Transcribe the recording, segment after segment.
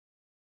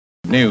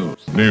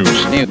News. New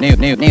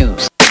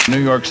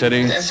York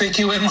City. The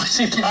FAQ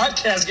NYC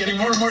podcast getting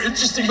more and more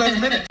interesting by the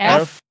minute.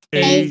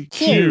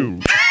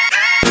 FAQ.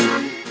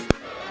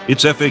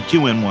 It's FAQ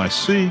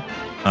NYC.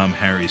 I'm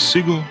Harry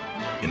Siegel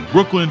in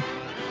Brooklyn,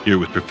 here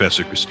with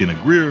Professor Christina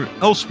Greer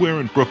elsewhere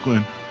in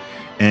Brooklyn,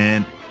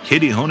 and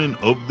Katie Honan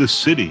of The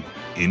City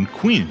in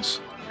Queens.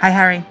 Hi,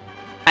 Harry.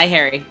 Hi,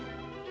 Harry.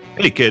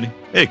 Hey, Katie.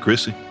 Hey,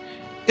 Chrissy.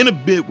 In a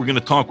bit, we're going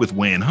to talk with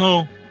Wayne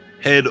Ho,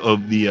 head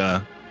of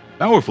the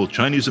powerful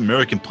Chinese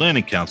American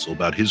Planning Council,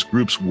 about his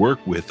group's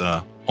work with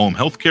home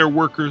healthcare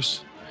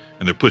workers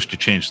and their push to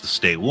change the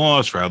state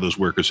laws for how those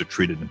workers are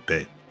treated and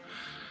paid.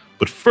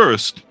 But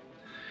first,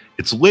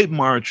 it's late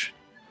March,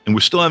 and we're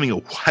still having a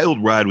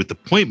wild ride with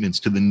appointments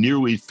to the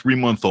nearly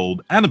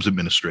 3-month-old Adams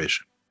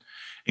administration,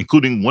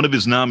 including one of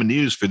his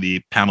nominees for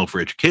the Panel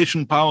for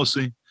Education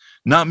Policy,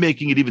 not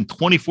making it even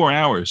 24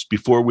 hours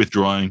before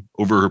withdrawing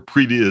over her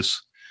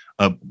previous,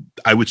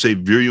 I would say,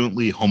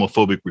 virulently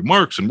homophobic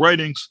remarks and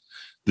writings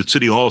that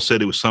City Hall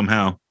said it was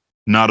somehow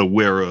not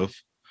aware of.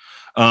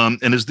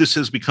 And as this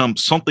has become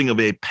something of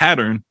a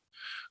pattern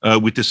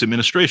with this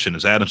administration,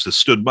 as Adams has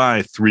stood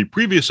by 3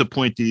 previous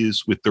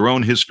appointees with their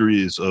own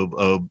histories of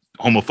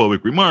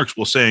homophobic remarks,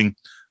 while saying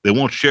they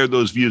won't share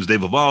those views.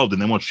 They've evolved and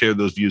they won't share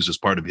those views as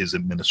part of his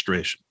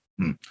administration.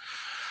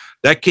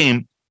 That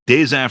came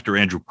days after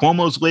Andrew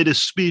Cuomo's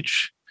latest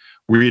speech,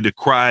 where he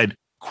decried,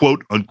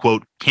 quote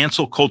unquote,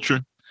 cancel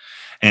culture,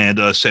 and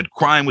said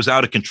crime was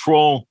out of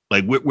control.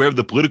 Like, where have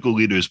the political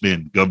leaders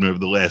been, Governor,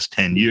 of the last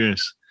 10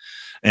 years?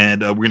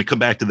 And we're going to come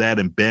back to that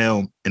and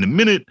bail in a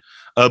minute.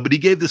 But he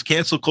gave this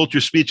cancel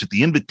culture speech at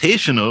the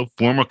invitation of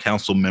former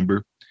council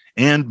member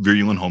and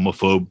virulent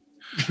homophobe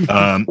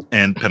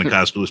and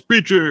Pentecostalist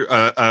preacher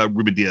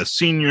Ruben Diaz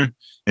Sr.,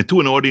 and to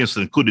an audience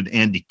that included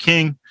Andy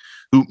King,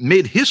 who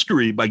made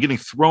history by getting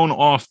thrown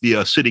off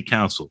the city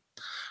council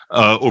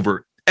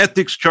over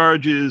ethics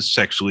charges,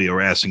 sexually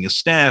harassing his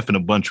staff, and a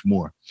bunch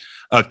more.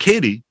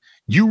 Katie,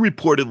 you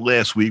reported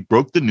last week,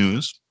 broke the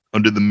news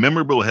under the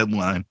memorable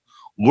headline,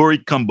 Lori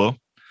Cumbo,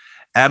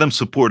 Adams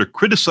supporter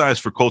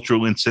criticized for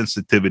cultural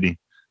insensitivity,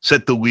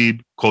 set to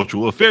lead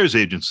Cultural Affairs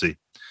Agency.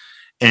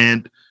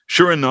 And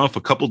sure enough,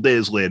 a couple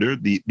days later,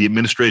 the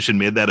administration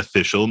made that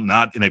official,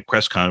 not in a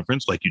press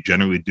conference like you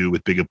generally do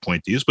with big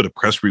appointees, but a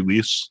press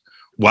release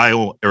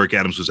while Eric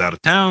Adams was out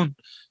of town,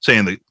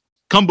 saying that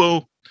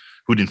Cumbo,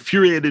 who'd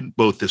infuriated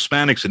both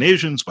Hispanics and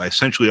Asians by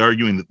essentially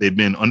arguing that they'd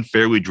been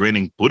unfairly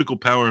draining political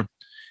power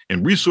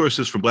and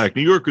resources from Black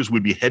New Yorkers,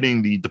 would be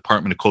heading the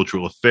Department of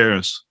Cultural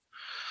Affairs.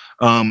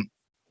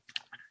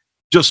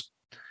 Just,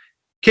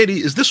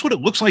 Katie, is this what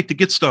it looks like to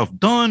get stuff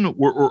done,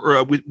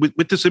 or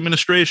with this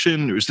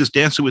administration, or is this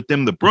dancing with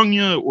them that brung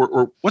you,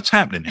 or what's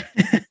happening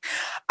here?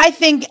 I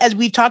think, as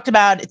we've talked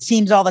about, it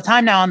seems all the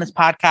time now on this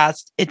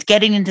podcast, it's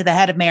getting into the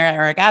head of Mayor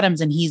Eric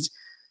Adams, and he's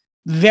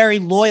very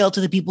loyal to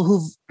the people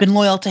who've been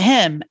loyal to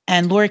him.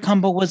 And Lori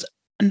Cumbo was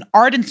an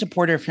ardent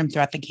supporter of him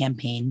throughout the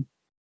campaign.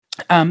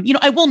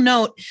 I will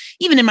note,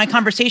 even in my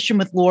conversation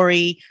with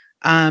Lori,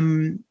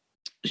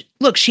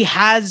 look, she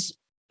has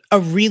a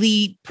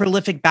really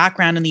prolific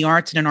background in the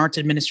arts and in arts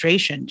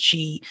administration.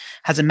 She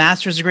has a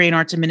master's degree in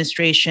arts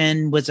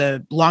administration, was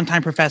a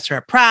longtime professor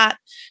at Pratt.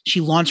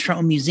 She launched her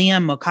own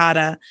museum,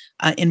 Mokata,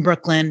 in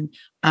Brooklyn,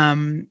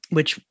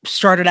 which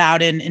started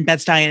out in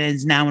Bed-Stuy and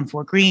is now in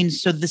Fort Greene.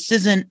 So this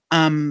isn't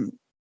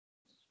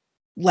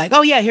like,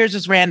 oh yeah, here's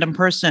this random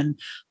person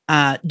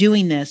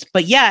doing this.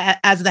 But yeah,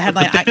 as the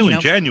headline, but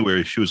in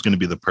January, she was going to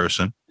be the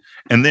person.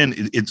 And then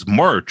it's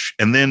March,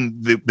 and then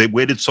they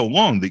waited so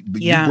long.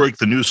 You break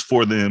the news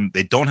for them.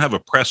 They don't have a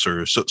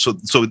presser, so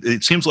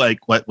it seems like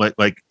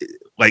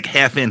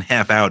half in,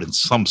 half out in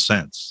some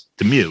sense,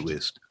 to me at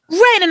least.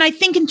 Right, and I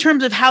think in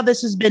terms of how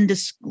this has been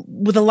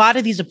with a lot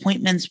of these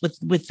appointments, with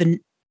the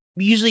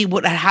usually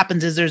what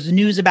happens is there's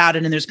news about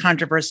it and there's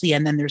controversy,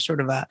 and then there's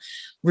sort of a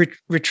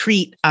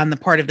retreat on the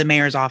part of the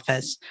mayor's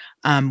office.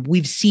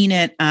 We've seen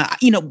it,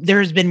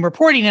 there's been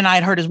reporting, and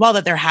I'd heard as well,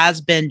 that there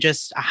has been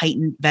just a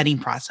heightened vetting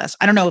process.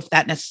 I don't know if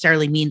that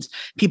necessarily means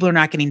people are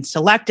not getting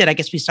selected. I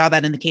guess we saw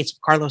that in the case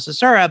of Carlos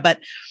Asura, but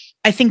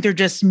I think they're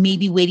just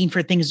maybe waiting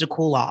for things to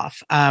cool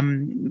off.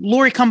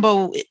 Lori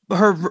Cumbo,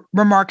 her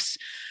remarks,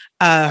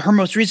 her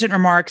most recent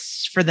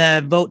remarks for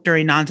the vote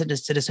during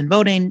non-citizen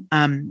voting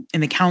in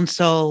the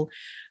council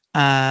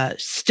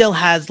still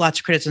has lots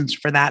of criticisms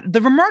for that.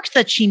 The remarks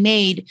that she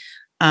made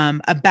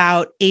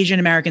about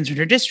Asian Americans in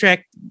her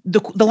district,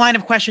 the line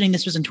of questioning,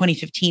 this was in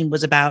 2015,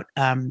 was about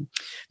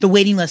the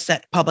waiting lists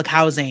at public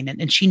housing.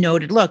 And she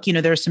noted, look,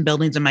 there are some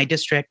buildings in my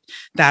district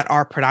that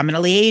are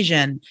predominantly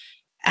Asian.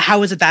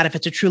 How is it that if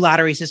it's a true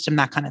lottery system,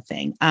 that kind of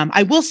thing?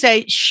 I will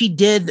say she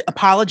did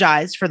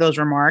apologize for those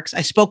remarks.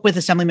 I spoke with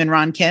Assemblyman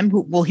Ron Kim,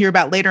 who we'll hear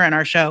about later in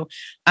our show.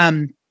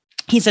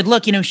 He said,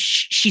 look,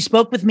 she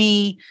spoke with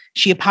me.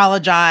 She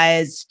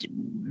apologized.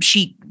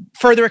 She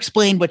further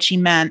explained what she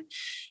meant,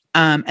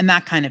 and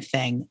that kind of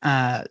thing.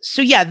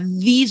 So yeah,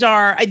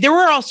 there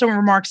were also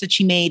remarks that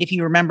she made, if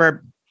you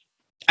remember,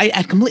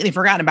 I'd completely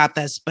forgotten about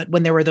this, but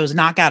when there were those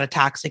knockout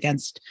attacks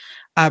against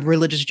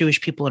religious Jewish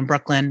people in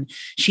Brooklyn.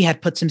 She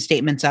had put some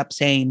statements up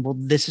saying, well,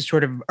 this is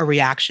sort of a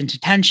reaction to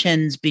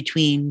tensions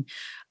between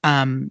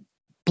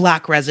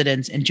Black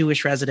residents and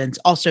Jewish residents,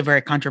 also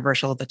very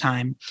controversial at the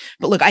time.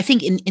 But look, I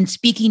think in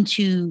speaking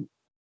to,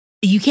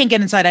 you can't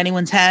get inside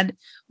anyone's head,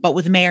 but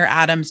with Mayor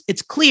Adams,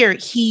 it's clear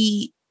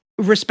he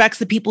respects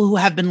the people who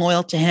have been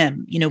loyal to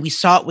him. You know, we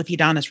saw it with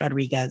Ydanis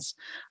Rodriguez.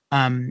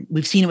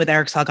 We've seen it with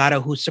Eric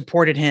Salgado, who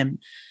supported him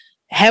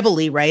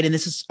heavily, right? And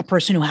this is a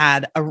person who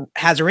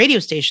has a radio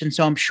station.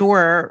 So I'm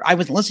sure, I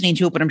wasn't listening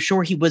to it, but I'm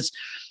sure he was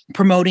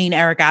promoting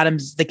Eric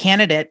Adams, the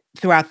candidate,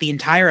 throughout the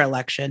entire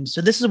election.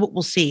 So this is what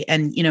we'll see.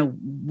 And, you know,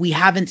 we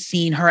haven't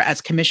seen her as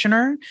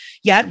commissioner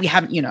yet. We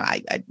haven't, you know,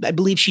 I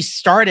believe she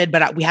started,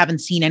 but we haven't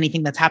seen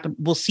anything that's happened.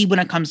 We'll see when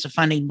it comes to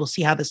funding. We'll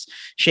see how this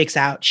shakes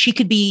out. She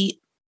could be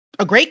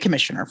a great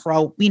commissioner for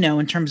all we know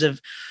in terms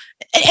of,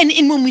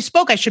 and when we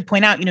spoke, I should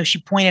point out, you know, she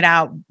pointed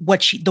out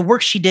the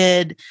work she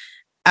did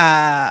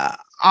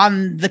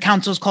on the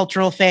council's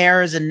cultural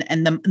affairs and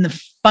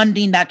the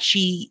funding that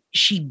she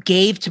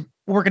gave to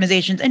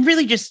organizations, and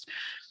really just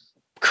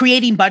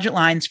creating budget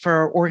lines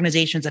for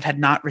organizations that had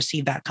not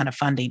received that kind of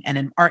funding. And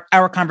in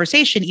our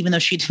conversation, even though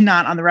she did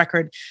not on the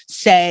record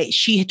say,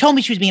 she had told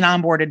me she was being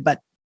onboarded, but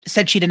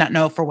said she did not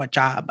know for what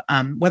job,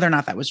 whether or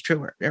not that was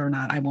true or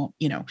not, I won't,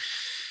 you know,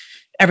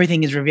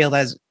 everything is revealed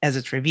as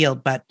it's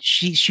revealed, but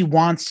she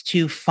wants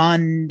to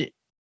fund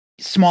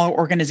smaller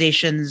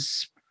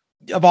organizations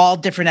of all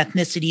different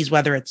ethnicities,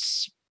 whether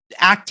it's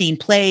acting,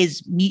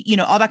 plays, you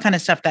know, all that kind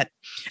of stuff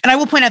and I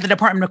will point out the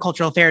Department of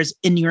Cultural Affairs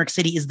in New York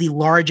City is the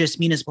largest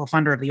municipal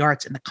funder of the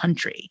arts in the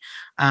country.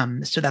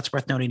 So that's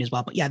worth noting as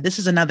well. But yeah, this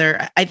is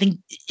another, I think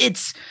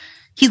he's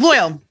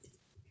loyal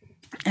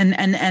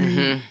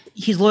and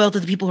he's loyal to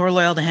the people who are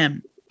loyal to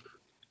him.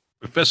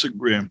 Professor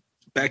Graham,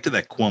 back to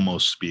that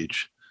Cuomo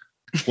speech.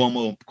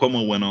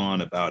 Cuomo went on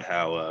about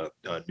how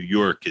New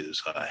York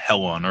is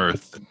hell on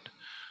earth and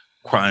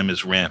crime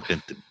is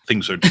rampant and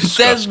things are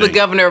disgusting. Says the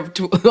governor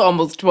of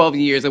almost 12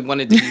 years and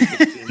wanted to be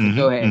 16.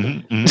 Go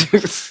ahead.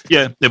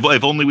 Yeah,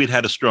 if only we'd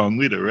had a strong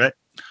leader, right?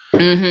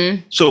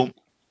 So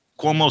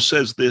Cuomo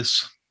says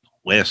this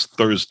last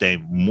Thursday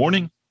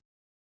morning.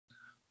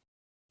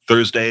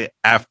 Thursday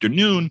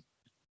afternoon,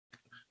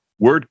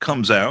 word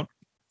comes out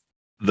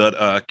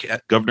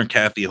that Governor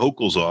Kathy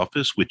Hochul's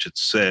office, which it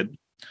said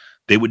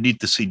they would need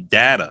to see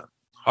data,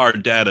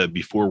 hard data,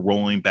 before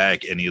rolling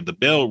back any of the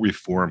bail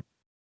reform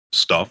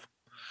stuff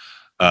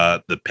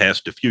that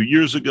passed a few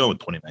years ago in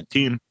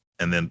 2019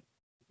 and then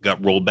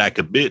got rolled back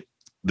a bit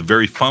the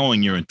very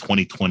following year in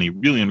 2020,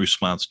 really in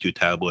response to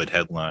tabloid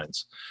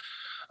headlines.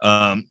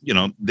 You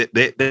know,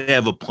 they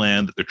have a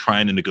plan that they're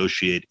trying to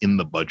negotiate in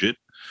the budget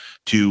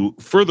to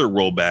further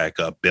roll back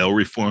bail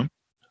reform,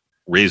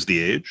 raise the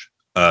age,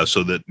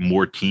 so that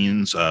more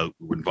teens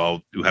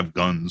who have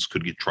guns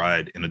could get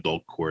tried in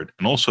adult court,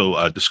 and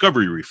also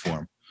discovery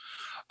reform,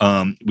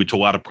 which a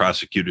lot of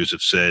prosecutors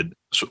have said,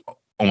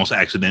 almost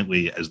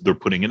accidentally as they're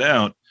putting it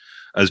out,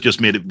 has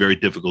just made it very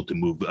difficult to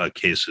move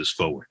cases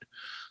forward.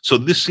 So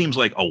this seems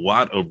like a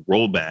lot of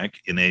rollback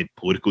in a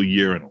political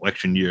year, an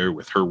election year,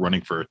 with her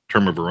running for a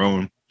term of her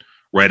own,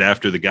 right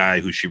after the guy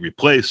who she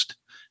replaced,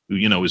 who,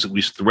 you know, is at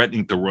least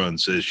threatening to run,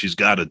 says she's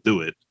got to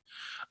do it.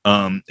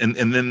 And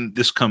then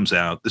this comes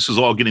out. This is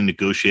all getting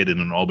negotiated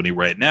in Albany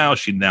right now.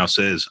 She now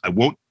says, I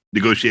won't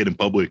negotiate in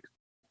public.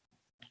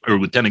 Or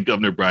Lieutenant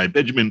Governor Brian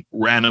Benjamin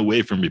ran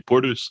away from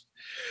reporters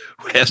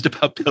who asked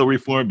about bail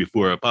reform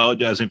before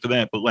apologizing for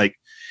that. But like,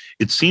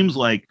 it seems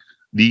like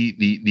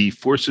the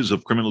forces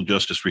of criminal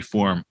justice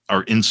reform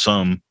are in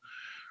some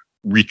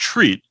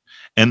retreat,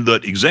 and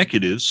that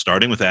executives,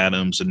 starting with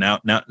Adams and now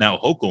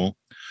Hochul,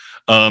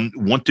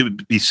 want to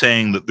be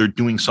saying that they're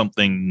doing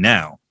something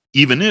now,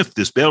 even if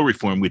this bail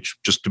reform, which,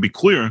 just to be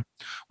clear,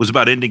 was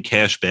about ending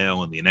cash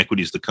bail and the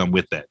inequities that come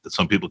with that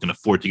some people can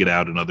afford to get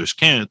out and others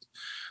can't.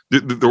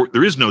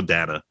 There is no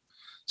data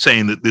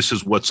saying that this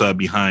is what's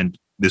behind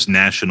this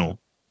national,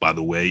 by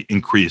the way,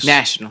 increase.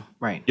 National,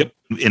 right. Yep,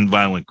 in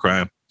violent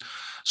crime.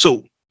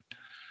 So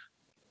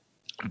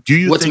do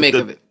you what think to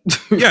make of it?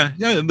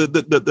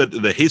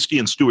 the Hastie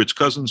and Stewart's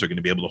cousins are going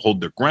to be able to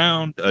hold their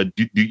ground?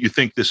 Do you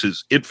think this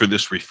is it for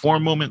this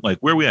reform moment? Like,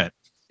 where are we at?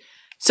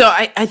 So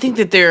I think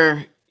that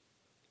there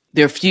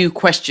are a few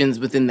questions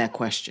within that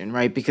question,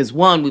 right? Because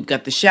one, we've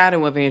got the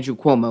shadow of Andrew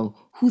Cuomo,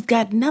 who's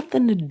got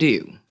nothing to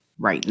do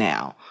right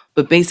now,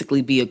 but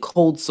basically be a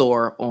cold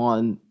sore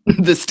on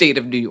the state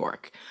of New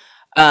York.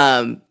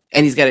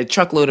 And he's got a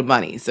truckload of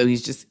money. So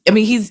he's just, I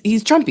mean, he's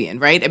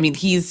Trumpian, right? I mean,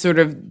 he's sort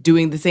of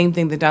doing the same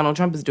thing that Donald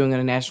Trump is doing on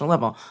a national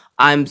level.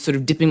 I'm sort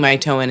of dipping my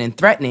toe in and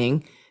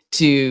threatening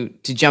to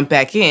jump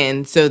back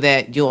in so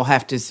that you'll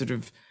have to sort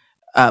of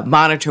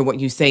monitor what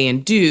you say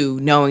and do,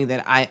 knowing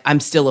that I'm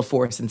still a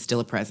force and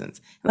still a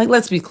presence. Like,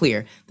 let's be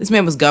clear. This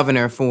man was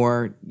governor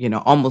for,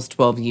 almost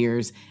 12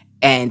 years.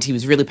 And he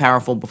was really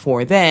powerful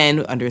before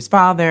then under his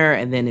father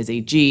and then his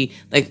AG.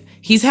 Like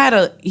he's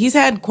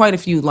had quite a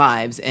few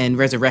lives and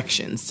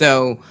resurrections.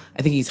 So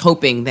I think he's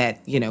hoping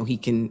that, he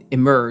can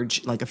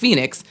emerge like a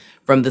phoenix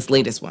from this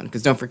latest one.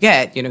 Because don't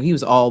forget, he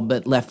was all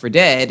but left for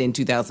dead in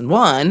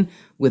 2001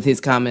 with his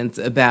comments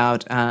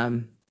about,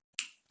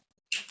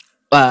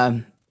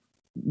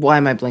 why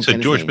am I blanking? So on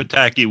his George name?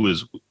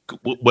 Pataki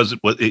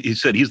he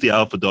said he's the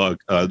alpha dog.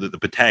 The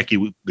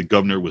Pataki, the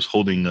governor, was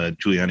holding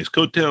Giuliani's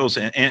coattails,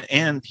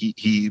 and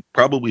he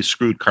probably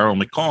screwed Carl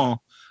McCall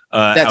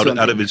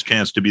out of his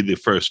chance to be the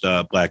first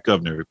black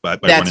governor.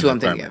 That's who I'm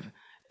thinking of.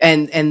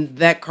 And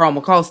that Carl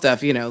McCall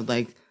stuff,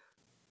 like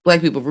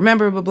black people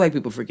remember, but black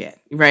people forget,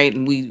 right?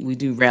 And we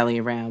do rally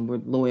around. We're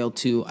loyal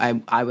to,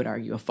 I would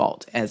argue, a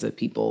fault as a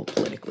people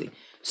politically.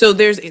 So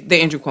there's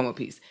the Andrew Cuomo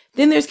piece.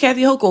 Then there's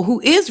Kathy Hochul,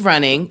 who is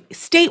running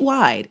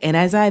statewide. And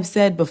as I've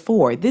said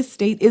before, this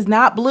state is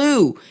not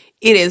blue.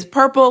 It is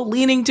purple,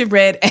 leaning to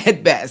red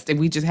at best. And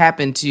we just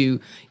happen to,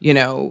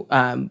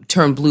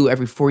 turn blue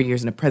every 4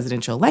 years in a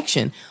presidential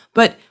election.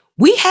 But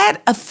we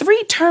had a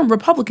 3-term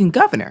Republican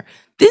governor.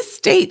 This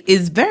state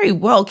is very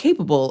well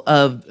capable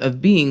of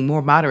being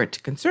more moderate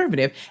to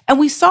conservative. And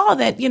we saw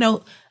that,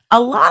 a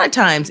lot of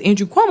times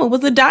Andrew Cuomo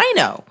was a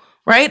dino.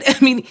 Right?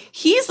 I mean,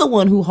 he's the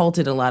one who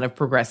halted a lot of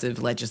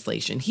progressive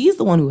legislation. He's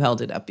the one who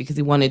held it up because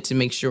he wanted to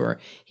make sure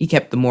he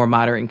kept the more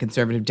moderate and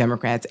conservative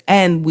Democrats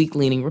and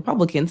weak-leaning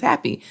Republicans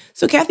happy.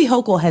 So Kathy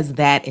Hochul has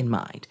that in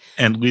mind.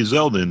 And Lee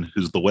Zeldin,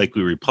 who's the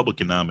likely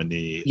Republican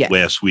nominee, Yes.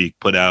 last week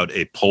put out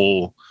a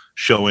poll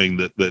showing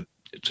that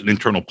it's an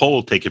internal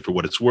poll, take it for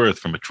what it's worth,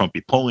 from a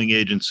Trumpy polling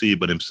agency,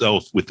 but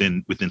himself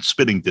within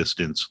spitting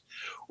distance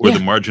or the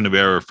margin of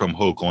error from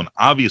Hochul. And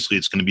obviously,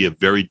 it's going to be a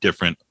very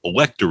different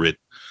electorate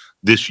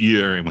this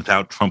year and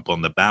without Trump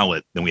on the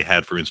ballot than we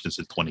had, for instance,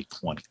 in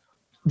 2020.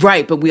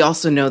 Right. But we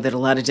also know that a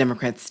lot of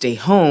Democrats stay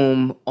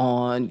home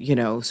on,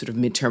 sort of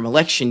midterm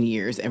election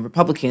years, and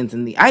Republicans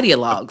and the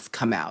ideologues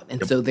come out.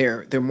 And so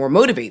they're more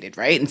motivated.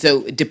 Right. And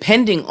so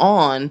depending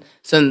on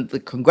some of the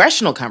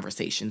congressional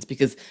conversations,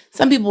 because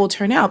some people will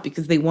turn out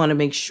because they want to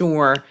make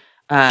sure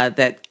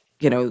that,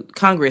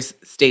 Congress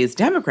stays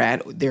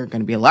Democrat. There are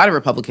going to be a lot of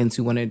Republicans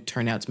who want to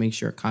turn out to make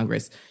sure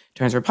Congress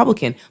turns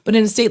Republican. But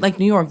in a state like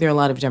New York, there are a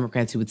lot of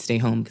Democrats who would stay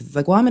home because it's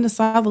like, well, I'm in a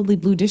solidly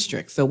blue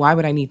district, so why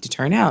would I need to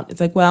turn out? It's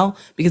like, well,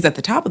 because at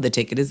the top of the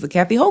ticket is the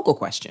Kathy Hochul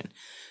question.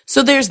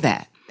 So there's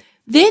that.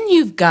 Then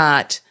you've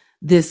got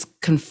this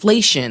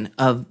conflation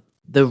of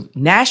the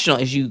national,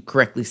 as you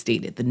correctly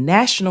stated, the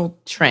national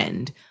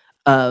trend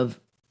of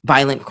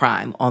violent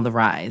crime on the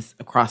rise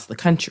across the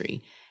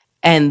country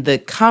and the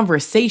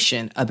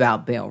conversation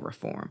about bail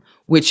reform,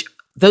 which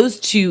those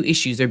two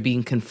issues are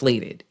being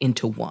conflated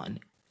into one.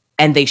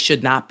 And they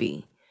should not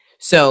be.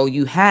 So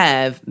you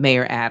have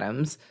Mayor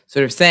Adams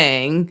sort of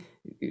saying,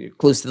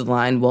 close to the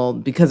line, well,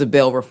 because of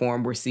bail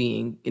reform, we're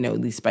seeing,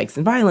 these spikes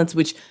in violence,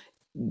 which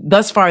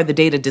thus far the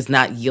data does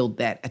not yield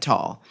that at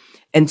all.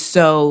 And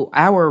so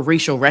our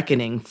racial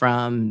reckoning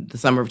from the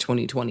summer of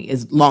 2020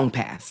 is long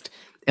past.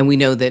 And we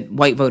know that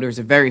white voters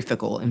are very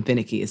fickle and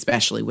finicky,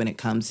 especially when it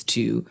comes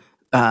to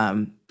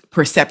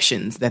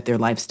perceptions that their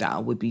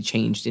lifestyle would be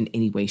changed in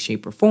any way,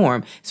 shape, or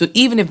form. So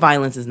even if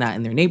violence is not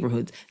in their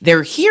neighborhoods,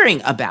 they're hearing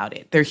about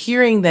it. They're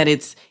hearing that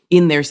it's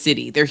in their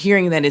city. They're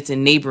hearing that it's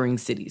in neighboring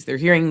cities. They're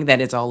hearing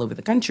that it's all over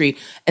the country.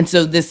 And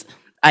so this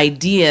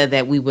idea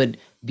that we would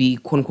be,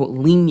 quote unquote,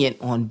 lenient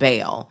on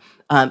bail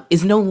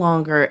is no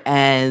longer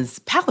as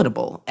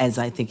palatable as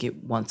I think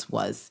it once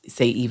was,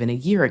 say, even a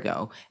year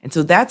ago. And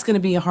so that's going to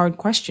be a hard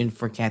question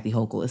for Kathy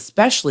Hochul,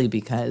 especially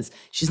because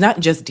she's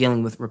not just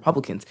dealing with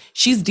Republicans.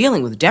 She's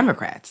dealing with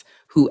Democrats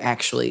who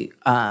actually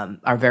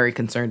are very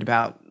concerned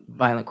about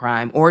violent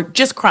crime or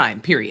just crime,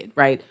 period,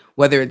 right?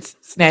 Whether it's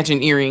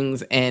snatching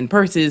earrings and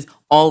purses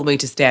all the way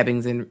to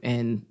stabbings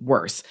and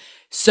worse.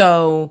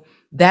 So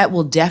that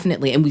will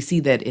definitely, and we see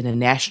that in a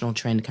national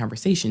trend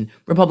conversation,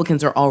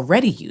 Republicans are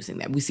already using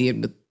that. We see it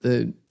with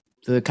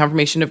the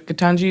confirmation of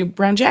Ketanji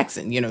Brown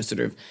Jackson, sort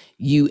of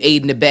you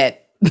aid and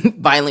abet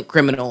violent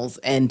criminals.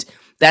 And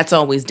that's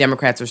always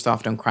Democrats are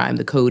soft on crime.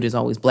 The code is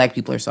always black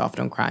people are soft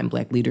on crime.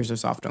 Black leaders are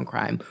soft on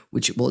crime,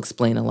 which will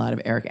explain a lot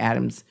of Eric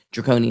Adams'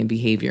 draconian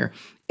behavior.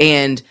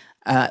 And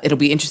it'll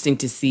be interesting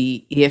to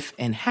see if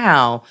and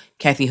how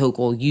Kathy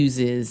Hochul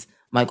uses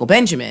Michael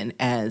Benjamin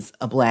as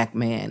a black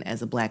man,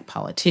 as a black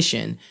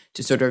politician,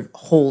 to sort of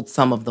hold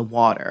some of the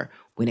water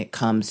when it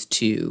comes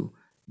to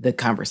the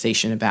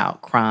conversation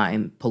about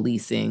crime,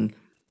 policing,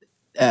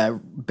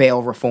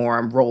 bail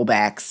reform,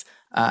 rollbacks,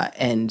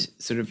 and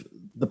sort of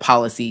the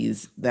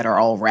policies that are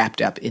all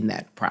wrapped up in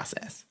that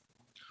process.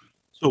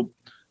 So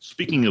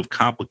speaking of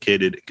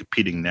complicated and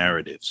competing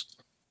narratives,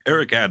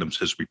 Eric Adams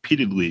has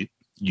repeatedly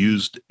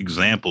used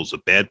examples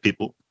of bad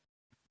people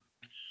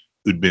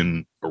who'd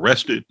been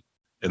arrested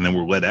and then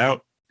were let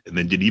out, and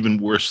then did even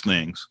worse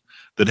things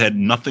that had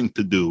nothing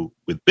to do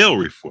with bail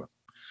reform.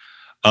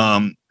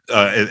 And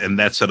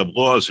that set of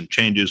laws and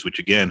changes, which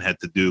again had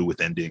to do with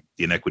ending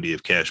the inequity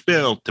of cash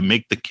bail, to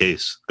make the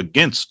case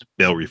against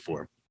bail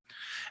reform.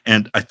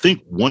 And I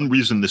think one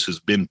reason this has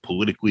been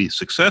politically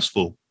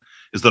successful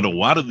is that a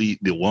lot of the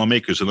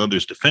lawmakers and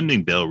others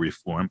defending bail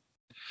reform,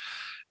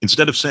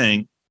 instead of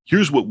saying,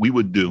 here's what we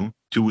would do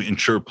to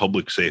ensure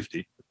public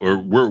safety, or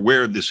we're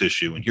aware of this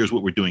issue, and here's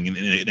what we're doing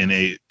in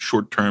a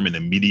short-term and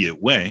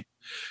immediate way,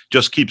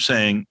 just keep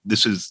saying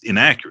this is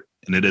inaccurate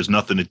and it has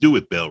nothing to do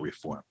with bail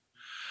reform.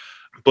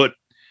 But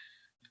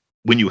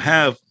when you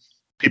have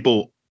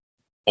people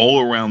all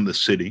around the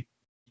city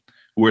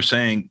who are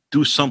saying,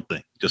 do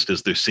something, just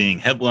as they're seeing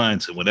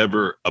headlines and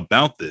whatever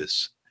about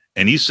this,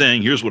 and he's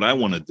saying, here's what I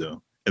want to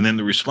do. And then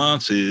the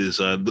response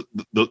is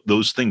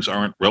those things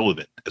aren't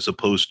relevant, as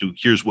opposed to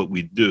here's what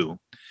we do.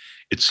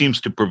 It seems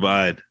to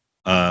provide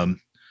an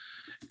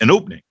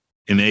opening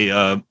in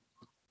a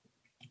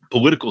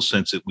political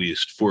sense, at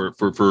least, for a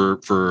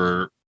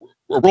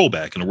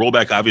rollback. And a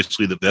rollback,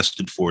 obviously, the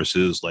vested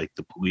forces like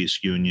the police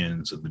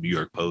unions and the New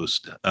York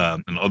Post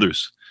and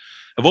others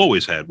have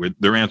always had, where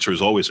their answer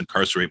is always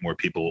incarcerate more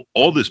people.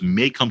 All this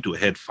may come to a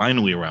head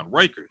finally around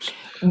Rikers.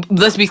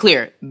 Let's be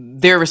clear.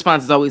 Their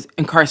response is always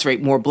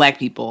incarcerate more Black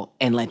people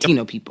and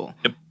Latino people,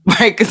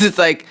 right? Because it's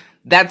like,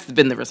 that's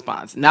been the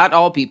response. Not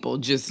all people,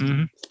 just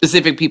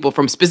specific people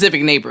from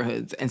specific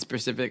neighborhoods and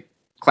specific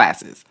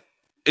classes.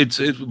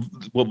 It's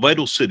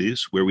Vital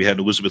Cities, where we had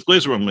Elizabeth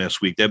Glazer on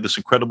last week. They have this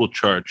incredible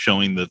chart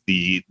showing that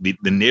the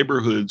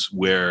neighborhoods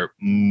where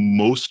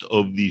most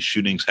of these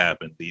shootings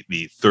happen,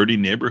 the 30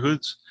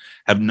 neighborhoods,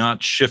 have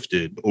not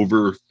shifted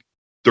over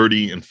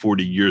 30 and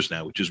 40 years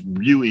now, which is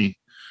really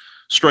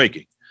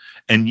striking.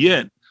 And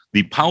yet,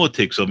 the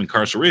politics of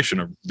incarceration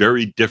are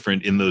very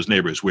different in those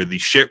neighborhoods, where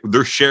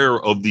their share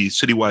of the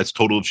citywide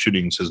total of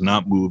shootings has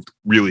not moved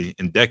really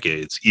in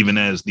decades, even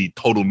as the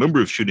total number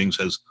of shootings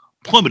has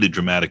plummeted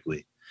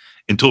dramatically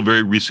until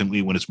very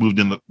recently, when it's moved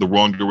in the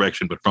wrong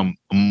direction, but from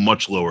a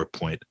much lower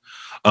point.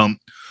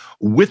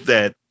 With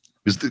that,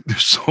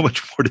 there's so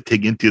much more to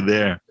dig into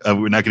there.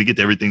 We're not going to get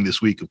to everything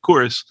this week, of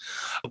course.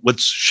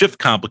 Let's shift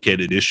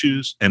complicated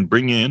issues and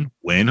bring in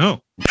Wayne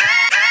Ho.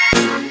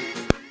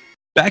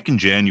 Back in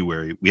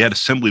January, we had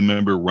Assembly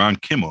member Ron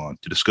Kim on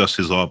to discuss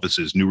his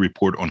office's new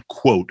report on,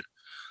 quote,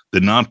 the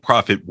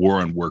nonprofit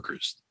war on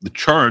workers. The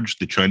charge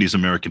the Chinese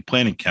American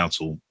Planning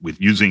Council with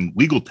using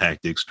legal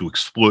tactics to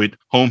exploit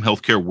home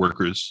healthcare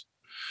workers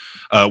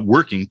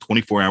working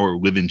 24-hour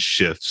live-in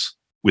shifts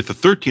with a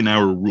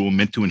 13-hour rule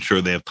meant to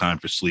ensure they have time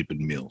for sleep and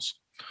meals.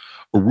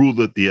 A rule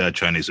that the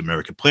Chinese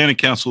American Planning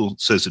Council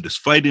says it is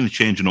fighting to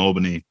change in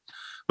Albany,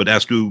 but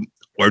has to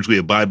largely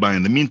abide by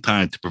in the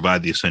meantime to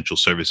provide the essential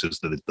services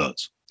that it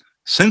does.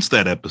 Since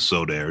that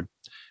episode aired,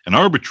 an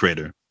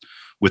arbitrator,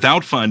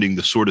 without finding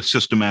the sort of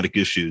systematic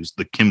issues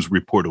that Kim's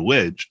report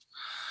alleged,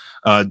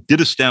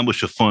 did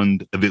establish a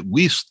fund of at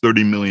least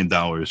 $30 million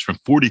from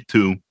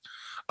 42,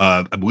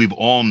 I believe,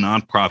 all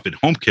nonprofit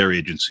home care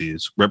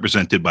agencies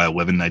represented by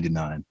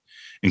 1199,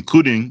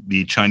 including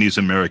the Chinese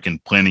American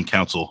Planning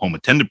Council Home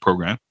Attendant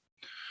Program,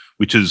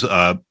 which is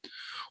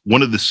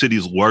one of the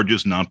city's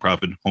largest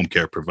nonprofit home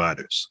care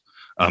providers,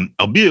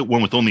 albeit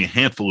one with only a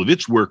handful of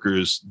its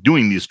workers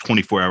doing these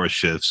 24-hour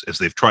shifts, as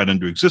they've tried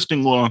under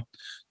existing law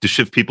to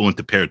shift people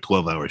into paired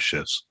 12-hour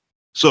shifts.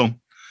 So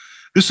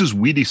this is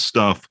weedy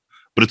stuff,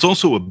 but it's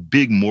also a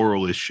big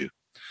moral issue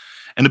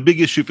and a big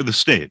issue for the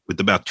state,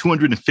 with about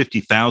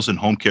 250,000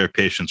 home care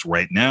patients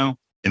right now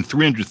and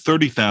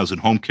 330,000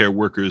 home care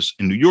workers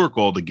in New York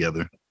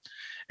altogether.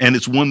 And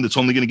it's one that's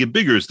only going to get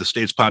bigger as the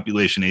state's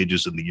population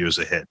ages in the years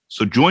ahead.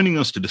 So joining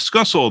us to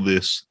discuss all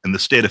this and the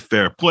state of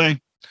fair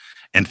play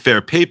and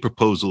fair pay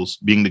proposals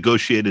being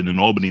negotiated in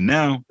Albany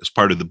now as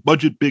part of the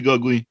budget Big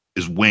Ugly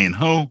is Wayne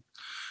Ho,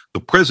 the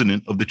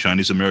president of the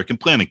Chinese American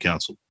Planning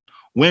Council.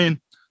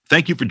 Wayne,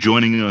 thank you for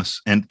joining us.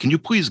 And can you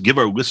please give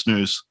our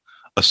listeners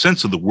a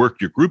sense of the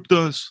work your group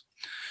does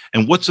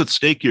and what's at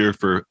stake here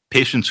for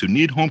patients who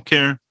need home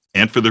care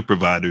and for their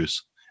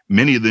providers,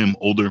 many of them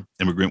older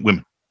immigrant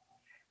women?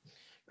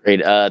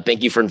 Great.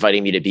 Thank you for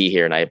inviting me to be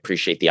here. And I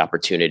appreciate the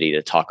opportunity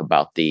to talk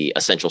about the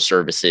essential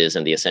services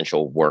and the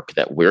essential work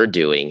that we're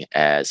doing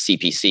as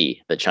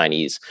CPC, the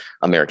Chinese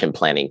American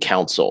Planning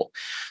Council.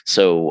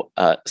 So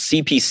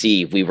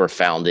CPC, we were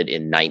founded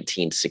in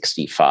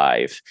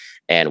 1965,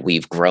 and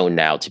we've grown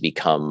now to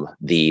become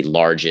the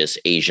largest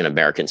Asian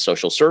American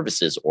social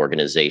services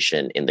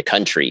organization in the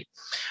country.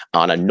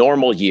 On a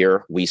normal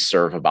year, we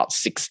serve about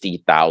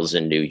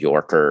 60,000 New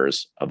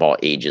Yorkers of all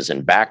ages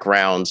and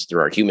backgrounds through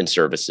our human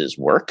services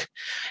work.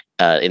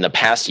 In the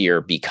past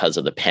year, because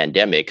of the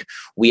pandemic,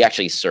 we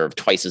actually served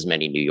twice as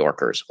many New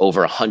Yorkers,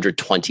 over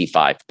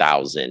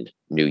 125,000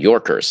 New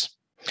Yorkers.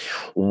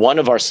 One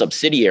of our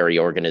subsidiary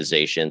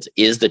organizations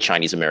is the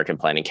Chinese American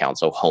Planning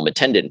Council Home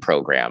Attendant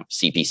Program,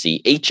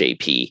 CPC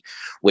HAP,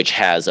 which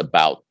has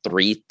about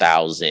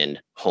 3,000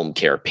 home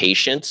care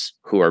patients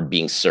who are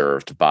being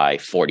served by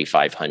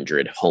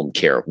 4,500 home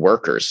care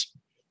workers.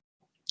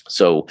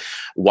 So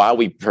while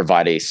we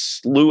provide a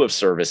slew of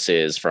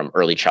services from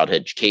early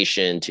childhood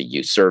education to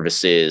youth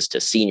services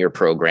to senior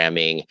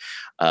programming,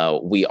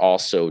 we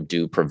also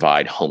do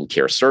provide home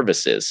care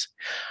services.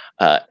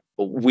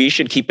 We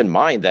should keep in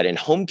mind that in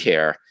home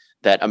care,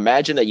 that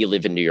imagine that you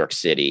live in New York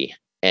City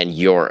and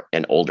you're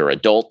an older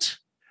adult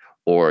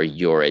or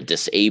you're a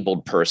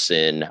disabled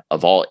person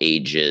of all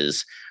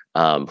ages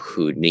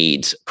who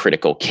needs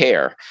critical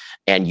care,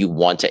 and you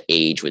want to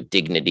age with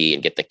dignity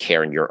and get the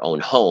care in your own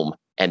home.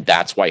 And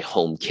that's why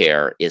home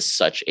care is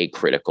such a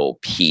critical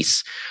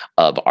piece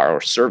of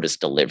our service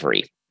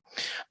delivery.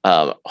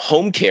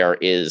 Home care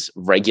is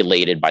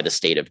regulated by the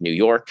state of New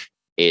York.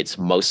 It's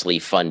mostly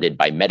funded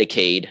by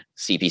Medicaid.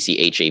 CPC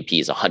HAP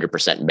is 100%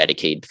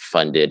 Medicaid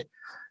funded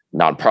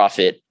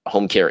nonprofit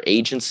home care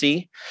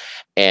agency.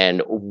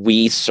 And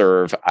we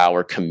serve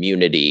our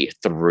community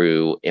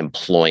through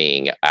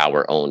employing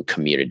our own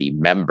community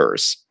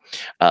members.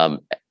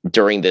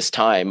 During this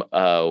time,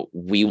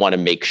 we want to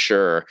make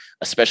sure,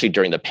 especially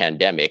during the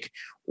pandemic,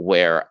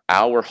 where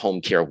our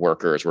home care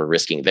workers were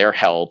risking their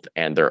health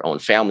and their own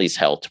family's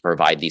health to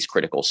provide these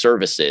critical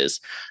services,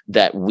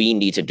 that we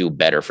need to do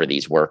better for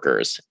these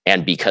workers.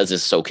 And because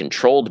it's so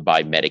controlled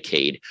by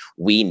Medicaid,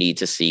 we need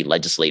to see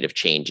legislative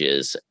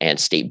changes and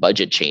state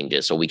budget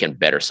changes so we can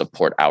better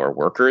support our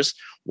workers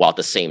while at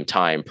the same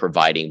time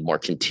providing more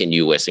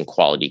continuous and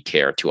quality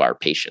care to our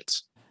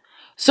patients.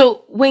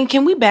 So, Wayne,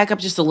 can we back up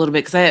just a little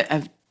bit? Because I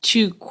have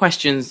two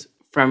questions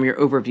from your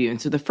overview.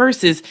 And so the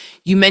first is,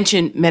 you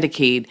mentioned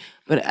Medicaid,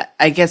 but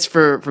I guess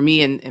for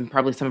me and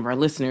probably some of our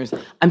listeners,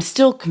 I'm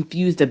still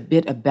confused a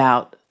bit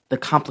about the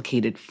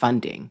complicated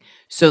funding.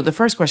 So the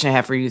first question I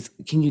have for you is,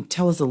 can you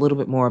tell us a little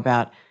bit more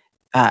about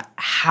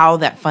how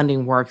that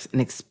funding works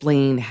and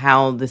explain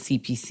how the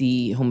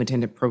CPC home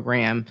attendant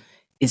program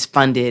is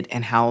funded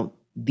and how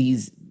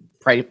these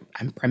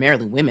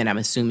primarily women, I'm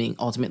assuming,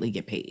 ultimately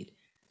get paid?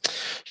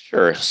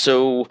 Sure.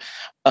 So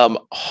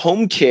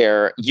home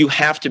care, you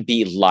have to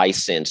be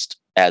licensed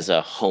as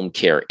a home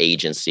care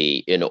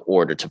agency in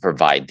order to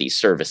provide these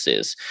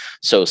services.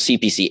 So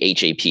CPC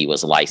HAP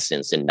was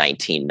licensed in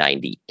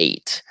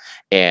 1998,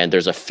 and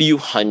there's a few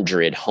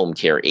hundred home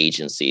care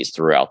agencies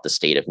throughout the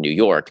state of New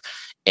York.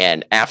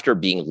 And after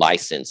being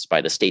licensed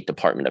by the State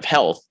Department of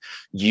Health,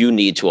 you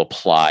need to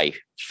apply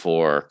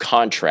for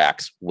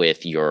contracts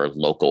with your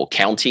local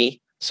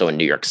county. So in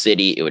New York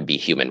City, it would be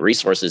Human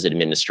Resources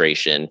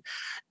Administration.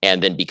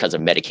 And then because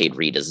of Medicaid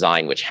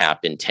redesign, which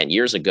happened 10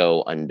 years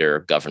ago under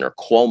Governor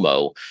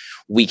Cuomo,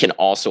 we can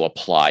also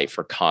apply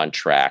for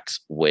contracts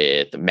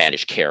with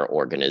managed care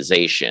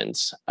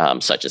organizations,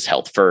 such as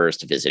Health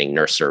First, Visiting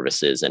Nurse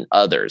Services, and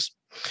others.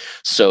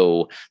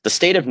 So the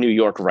state of New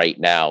York right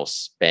now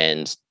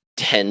spends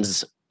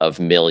tens of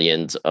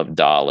billions of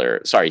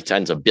dollars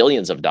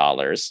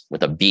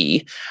with a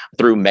B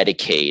through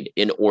Medicaid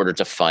in order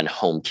to fund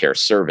home care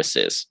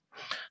services.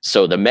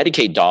 So the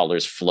Medicaid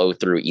dollars flow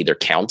through either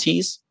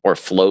counties or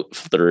flow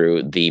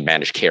through the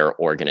managed care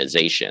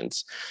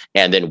organizations.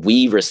 And then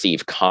we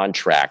receive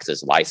contracts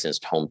as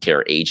licensed home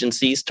care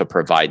agencies to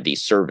provide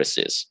these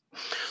services.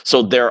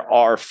 So there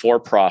are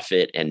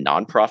for-profit and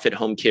nonprofit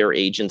home care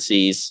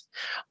agencies.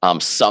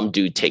 Some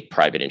do take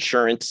private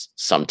insurance,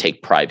 some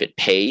take private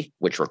pay,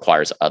 which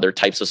requires other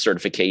types of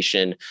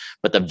certification.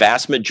 But the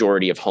vast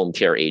majority of home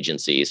care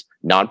agencies,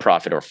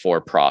 nonprofit or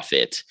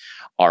for-profit,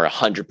 are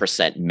 100%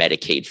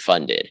 Medicaid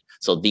funded.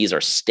 So these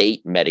are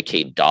state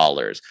Medicaid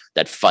dollars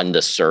that fund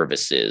the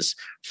services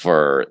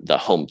for the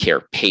home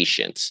care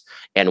patients.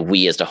 And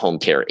we as the home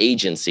care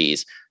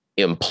agencies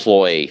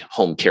employ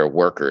home care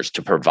workers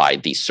to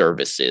provide these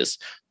services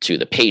to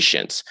the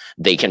patients.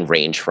 They can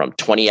range from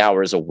 20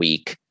 hours a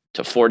week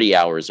to 40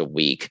 hours a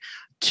week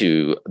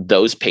to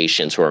those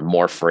patients who are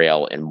more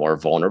frail and more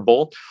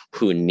vulnerable,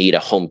 who need a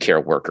home care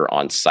worker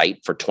on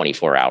site for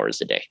 24 hours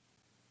a day.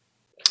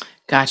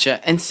 Gotcha.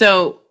 And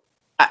so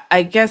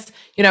I guess,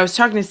 I was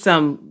talking to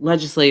some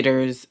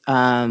legislators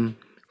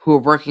who are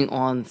working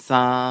on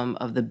some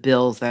of the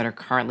bills that are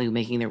currently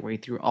making their way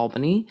through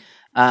Albany.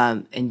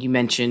 And you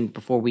mentioned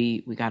before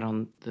we got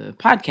on the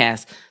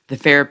podcast, the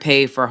Fair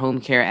Pay for Home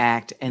Care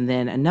Act, and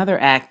then another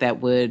act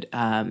that would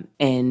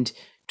end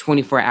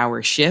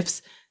 24-hour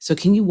shifts. So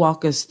can you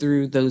walk us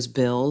through those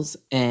bills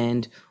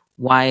and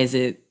why is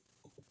it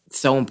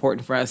so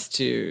important for us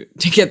to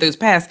get those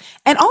passed?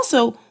 And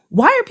also,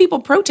 why are people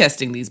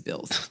protesting these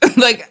bills?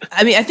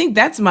 I think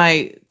that's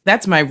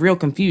my real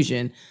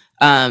confusion.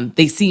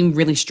 They seem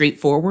really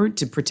straightforward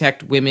to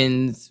protect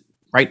women's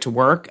right to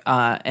work,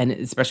 and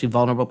especially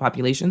vulnerable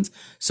populations.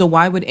 So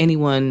why would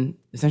anyone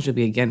essentially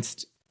be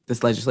against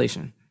this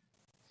legislation?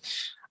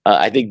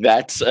 I think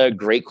that's a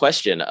great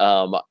question.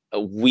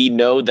 We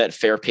know that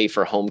Fair Pay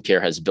for Home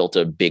Care has built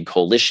a big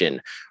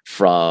coalition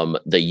from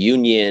the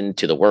union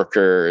to the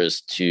workers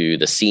to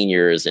the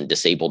seniors and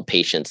disabled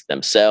patients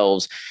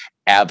themselves,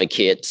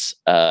 advocates,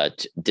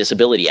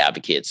 disability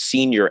advocates,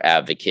 senior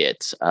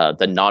advocates,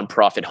 the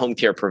nonprofit home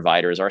care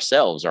providers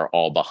ourselves are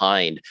all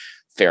behind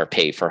Fair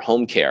Pay for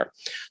Home Care.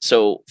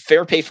 So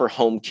Fair Pay for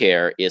Home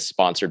Care is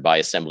sponsored by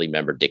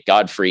Assemblymember Dick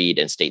Godfried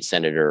and State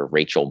Senator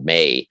Rachel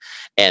May.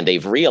 And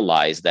they've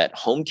realized that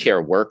home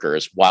care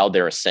workers, while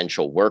they're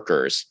essential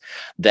workers,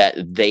 that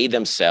they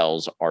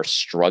themselves are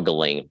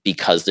struggling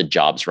because the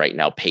jobs right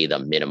now pay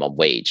them minimum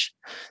wage.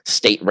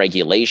 State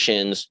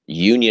regulations,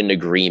 union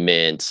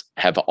agreements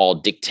have all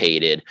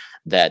dictated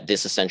that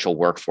this essential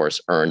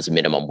workforce earns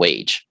minimum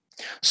wage.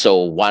 So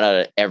 1 out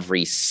of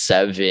every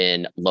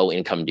 7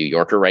 low-income New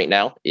Yorker right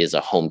now is a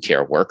home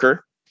care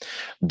worker.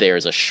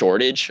 There's a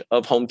shortage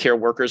of home care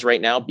workers right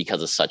now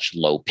because of such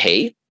low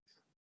pay.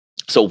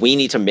 So we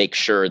need to make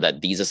sure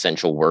that these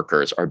essential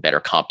workers are better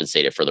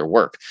compensated for their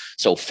work.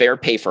 So Fair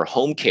Pay for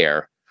Home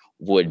Care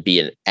would be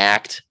an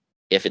act,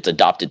 if it's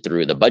adopted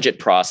through the budget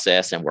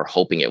process, and we're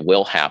hoping it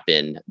will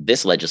happen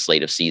this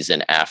legislative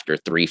season after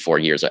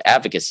 3-4 years of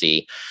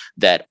advocacy,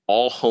 that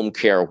all home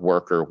care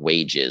worker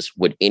wages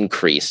would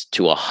increase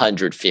to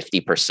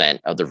 150%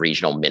 of the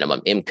regional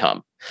minimum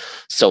income.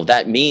 So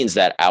that means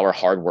that our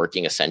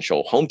hardworking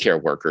essential home care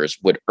workers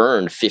would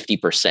earn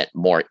 50%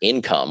 more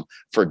income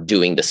for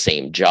doing the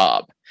same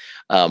job.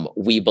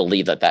 We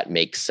believe that that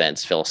makes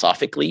sense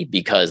philosophically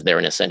because they're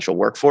an essential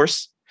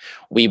workforce.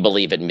 We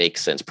believe it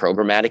makes sense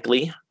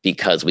programmatically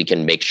because we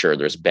can make sure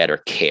there's better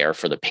care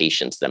for the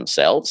patients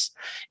themselves.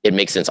 It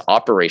makes sense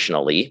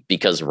operationally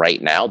because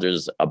right now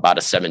there's about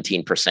a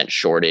 17%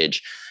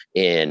 shortage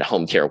in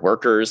home care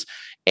workers.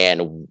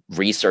 And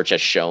research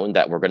has shown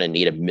that we're going to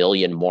need 1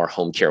 million more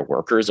home care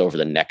workers over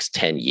the next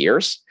 10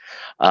 years.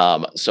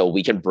 So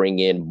we can bring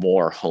in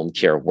more home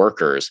care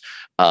workers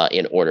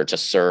in order to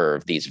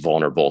serve these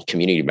vulnerable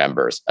community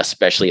members,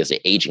 especially as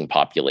the aging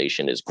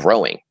population is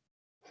growing.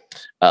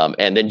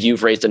 And then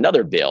you've raised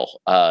another bill.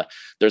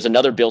 There's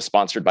another bill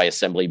sponsored by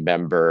Assembly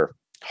Member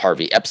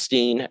Harvey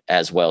Epstein,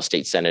 as well as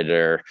State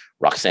Senator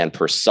Roxanne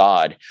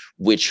Persaud,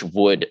 which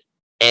would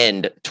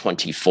end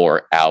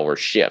 24-hour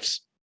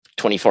shifts.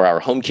 24-hour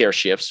home care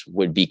shifts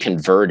would be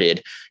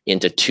converted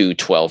into 2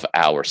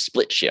 12-hour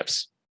split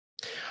shifts.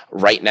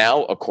 Right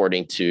now,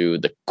 according to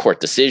the court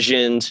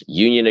decisions,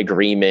 union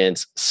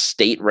agreements,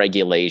 state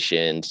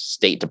regulations,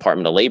 State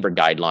Department of Labor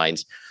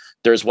guidelines,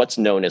 there's what's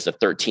known as a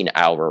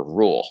 13-hour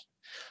rule.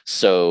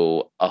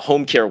 So a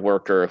home care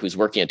worker who's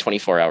working a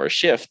 24-hour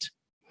shift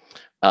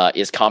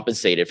is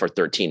compensated for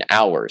 13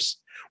 hours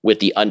with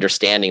the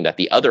understanding that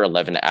the other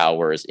 11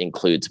 hours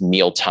includes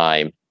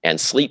mealtime and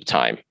sleep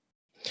time.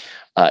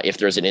 If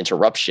there's an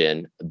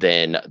interruption,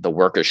 then the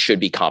worker should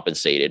be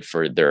compensated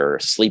for their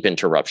sleep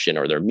interruption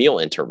or their meal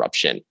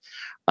interruption.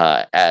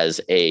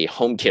 As a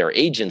home care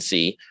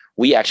agency,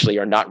 we actually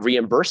are not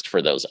reimbursed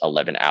for those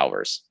 11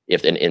 hours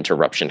if an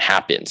interruption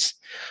happens.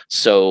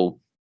 So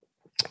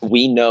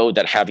we know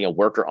that having a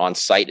worker on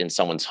site in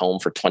someone's home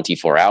for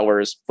 24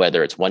 hours,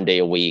 whether it's 1 day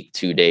a week,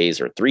 2 days,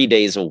 or 3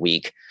 days a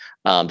week,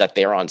 that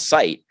they're on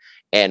site.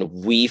 And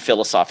we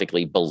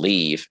philosophically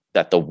believe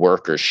that the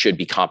workers should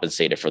be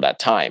compensated for that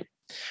time.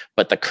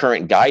 But the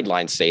current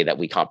guidelines say that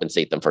we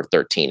compensate them for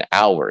 13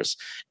 hours.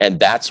 And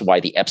that's why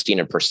the Epstein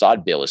and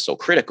Persaud bill is so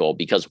critical,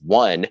 because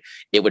one,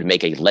 it would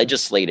make a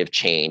legislative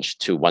change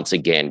to, once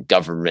again,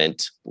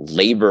 government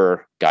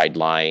labor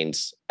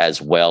guidelines,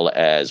 as well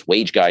as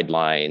wage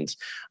guidelines,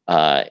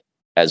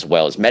 as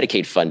well as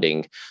Medicaid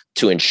funding,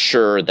 to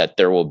ensure that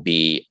there will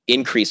be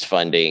increased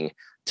funding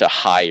to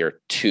hire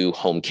 2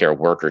 home care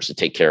workers to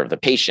take care of the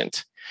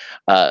patient.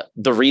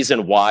 The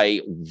reason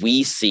why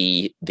we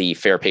see the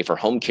Fair Pay for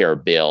Home Care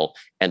bill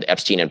and the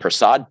Epstein and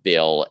Persaud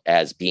bill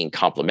as being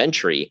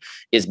complementary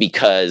is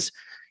because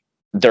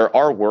there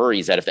are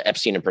worries that if the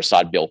Epstein and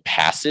Persaud bill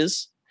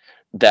passes,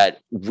 that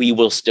we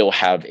will still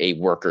have a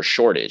worker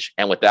shortage.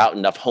 And without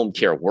enough home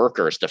care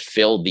workers to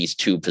fill these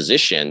 2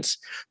 positions,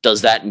 does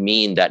that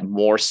mean that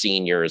more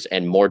seniors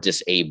and more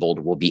disabled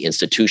will be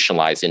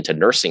institutionalized into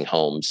nursing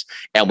homes?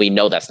 And we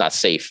know that's not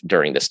safe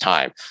during this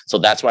time. So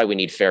that's why we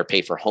need fair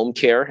pay for home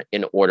care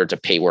in order to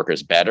pay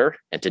workers better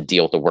and to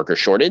deal with the worker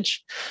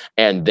shortage.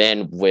 And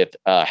then with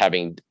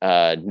having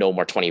no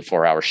more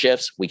 24-hour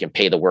shifts, we can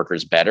pay the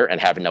workers better and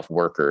have enough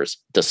workers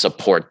to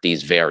support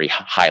these very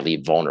highly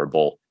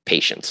vulnerable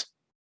patients.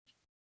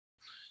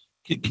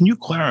 Can you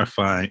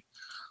clarify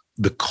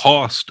the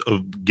cost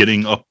of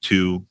getting up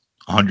to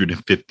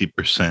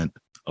 150%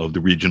 of the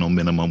regional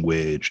minimum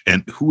wage,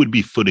 and who would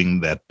be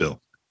footing that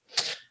bill?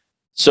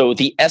 So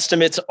the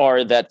estimates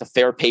are that the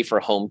Fair Pay for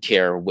Home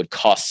Care would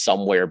cost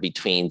somewhere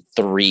between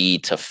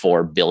 $3 to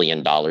 $4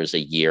 billion a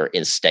year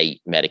in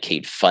state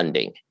Medicaid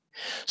funding.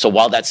 So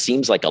while that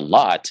seems like a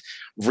lot,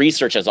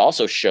 research has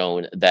also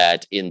shown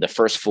that in the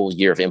first full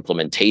year of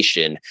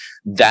implementation,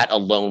 that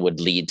alone would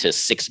lead to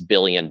 $6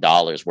 billion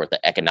worth of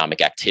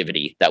economic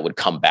activity that would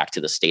come back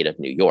to the state of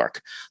New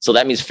York. So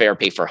that means Fair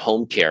Pay for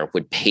Home Care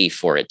would pay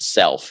for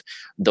itself.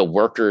 The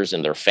workers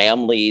and their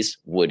families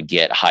would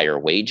get higher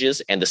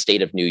wages, and the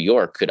state of New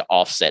York could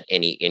offset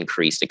any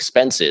increased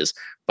expenses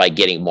by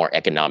getting more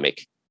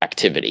economic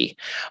activity.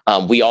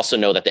 We also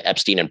know that the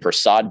Epstein and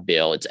Prasad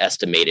bill, it's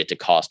estimated to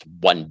cost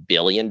 $1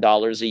 billion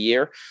a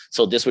year.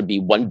 So this would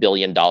be $1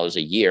 billion a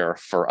year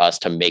for us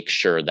to make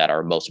sure that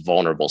our most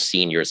vulnerable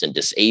seniors and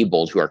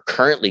disabled who are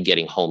currently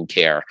getting home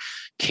care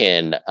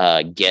can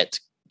get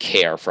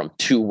care from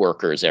 2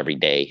 workers every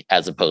day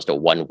as opposed to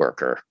 1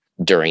 worker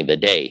during the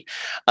day.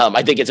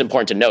 I think it's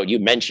important to note, you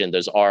mentioned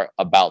there's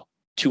about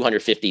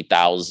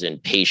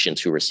 250,000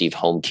 patients who receive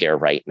home care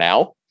right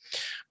now.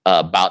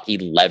 About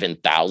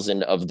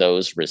 11,000 of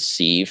those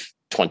receive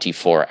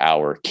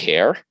 24-hour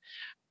care.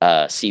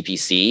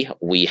 CPC,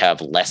 we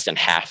have less than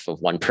half of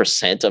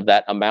 1% of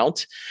that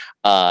amount.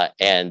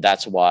 And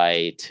that's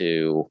why,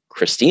 to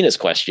Christina's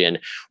question,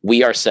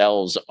 we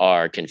ourselves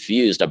are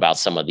confused about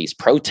some of these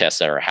protests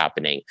that are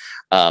happening.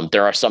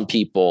 There are some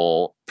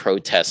people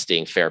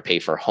protesting fair pay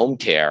for home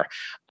care.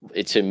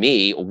 To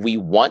me,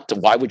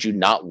 why would you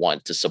not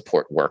want to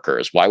support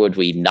workers? Why would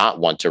we not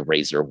want to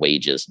raise their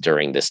wages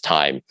during this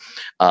time?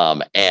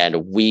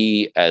 And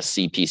we as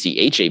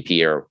CPC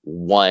HAP are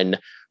one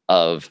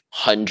of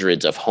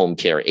hundreds of home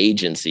care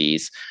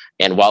agencies.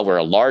 And while we're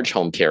a large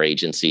home care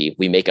agency,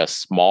 we make a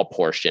small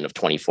portion of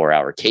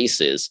 24-hour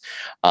cases.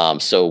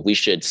 So we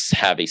should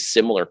have a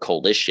similar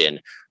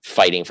coalition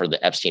fighting for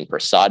the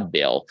Epstein-Prasad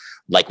bill,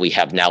 like we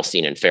have now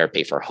seen in Fair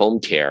Pay for Home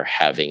Care,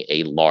 having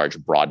a large,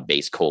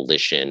 broad-based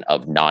coalition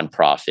of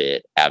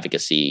nonprofit,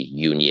 advocacy,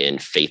 union,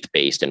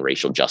 faith-based, and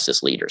racial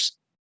justice leaders.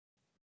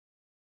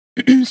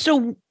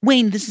 So,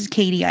 Wayne, this is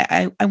Katie.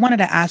 I wanted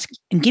to ask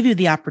and give you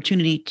the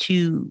opportunity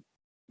to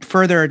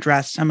further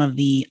address some of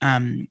the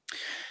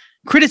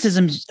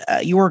criticisms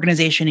your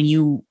organization and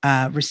you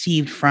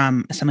received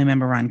from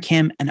Assemblymember Ron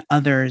Kim and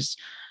others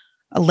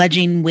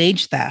alleging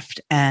wage theft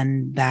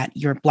and that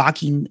you're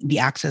blocking the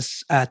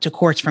access to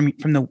courts from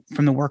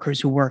the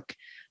workers who work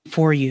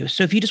for you.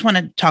 So if you just want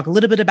to talk a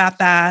little bit about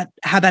that,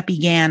 how that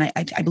began,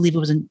 I believe it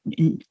was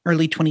in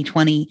early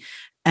 2020,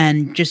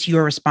 and just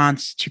your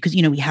response to, because,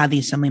 we had the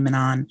assemblyman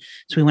on,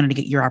 so we wanted to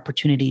get your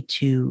opportunity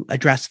to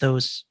address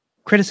those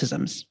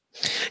criticisms.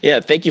 Yeah,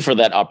 thank you for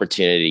that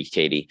opportunity,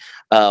 Katie.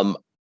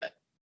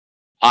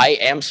 I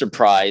am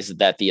surprised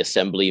that the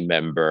assembly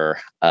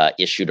member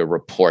issued a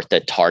report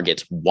that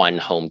targets one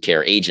home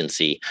care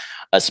agency,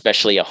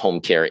 especially a home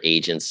care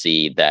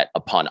agency that,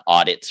 upon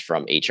audits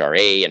from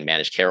HRA and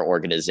managed care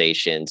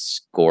organizations,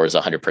 scores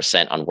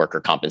 100% on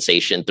worker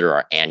compensation through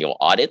our annual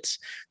audits.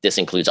 This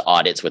includes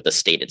audits with the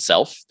state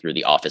itself through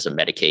the Office of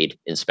Medicaid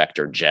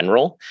Inspector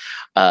General.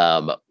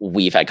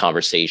 We've had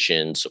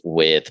conversations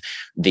with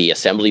the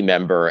assembly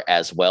member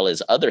as well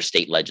as other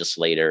state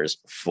legislators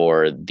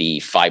for the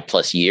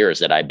 5+ years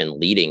that I've been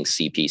leading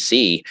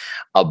CPC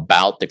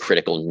about the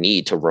critical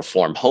need to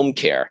reform home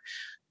care.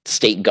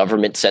 State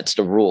government sets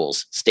the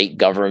rules. State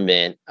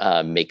government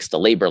makes the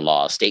labor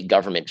law. State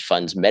government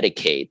funds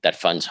Medicaid that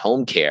funds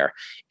home care,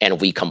 and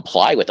we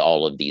comply with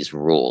all of these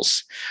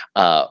rules.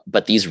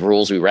 But these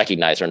rules, we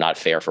recognize, are not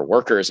fair for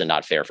workers and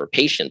not fair for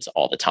patients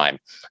all the time.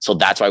 So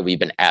that's why we've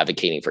been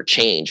advocating for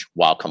change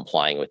while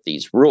complying with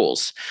these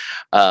rules.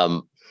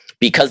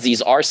 Because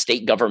these are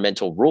state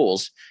governmental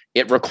rules,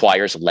 it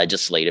requires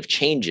legislative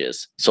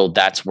changes. So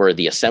that's where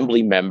the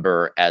assembly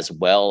member, as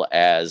well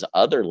as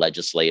other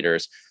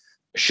legislators,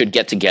 should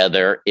get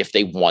together if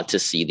they want to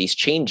see these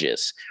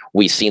changes.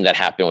 We've seen that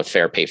happen with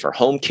Fair Pay for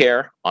Home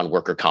Care on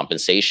worker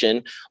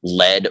compensation,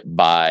 led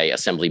by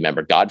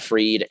Assemblymember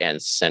Gottfried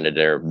and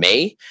Senator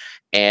May.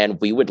 And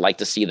we would like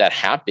to see that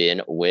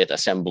happen with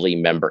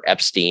Assemblymember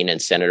Epstein and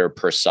Senator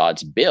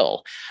Prasad's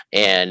bill.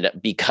 And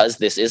because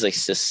this is a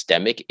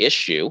systemic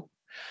issue,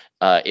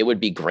 it would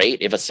be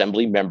great if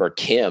Assemblymember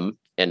Kim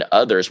and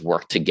others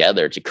work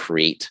together to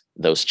create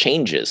those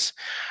changes.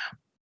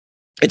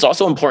 It's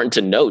also important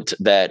to note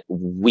that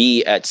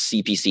we at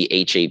CPC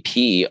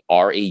HAP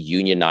are a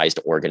unionized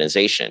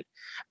organization.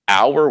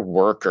 Our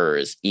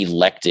workers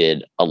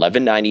elected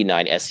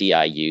 1199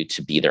 SEIU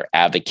to be their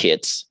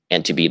advocates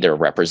and to be their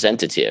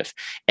representative.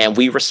 And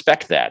we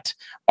respect that.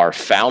 Our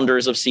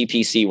founders of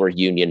CPC were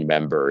union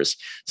members.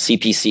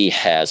 CPC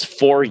has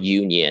 4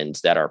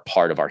 unions that are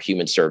part of our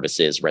human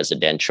services,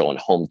 residential, and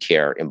home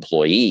care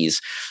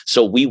employees.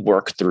 So we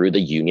work through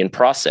the union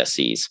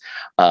processes.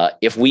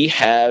 If we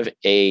have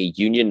a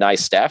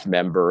unionized staff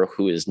member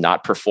who is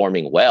not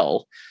performing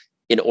well,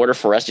 in order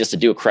for us just to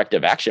do a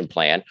corrective action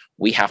plan,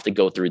 we have to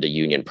go through the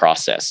union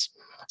process.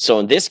 So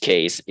in this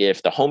case,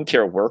 if the home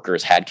care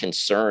workers had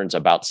concerns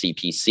about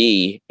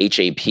CPC,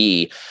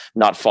 HAP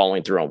not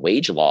following through on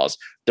wage laws,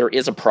 there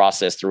is a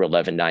process through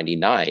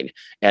 1199.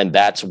 And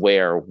that's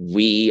where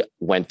we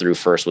went through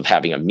first with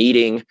having a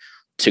meeting,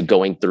 to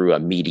going through a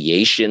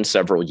mediation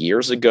several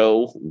years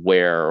ago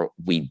where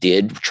we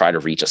did try to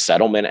reach a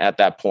settlement at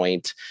that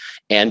point.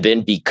 And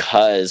then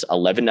because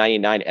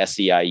 1199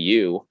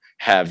 SEIU,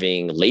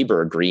 having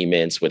labor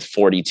agreements with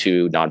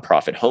 42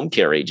 nonprofit home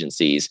care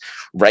agencies,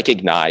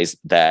 recognize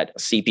that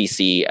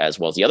CPC, as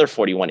well as the other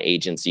 41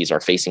 agencies, are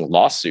facing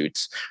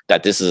lawsuits,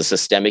 that this is a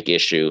systemic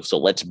issue. So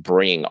let's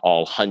bring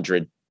all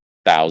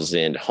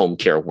 100,000 home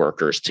care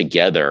workers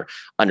together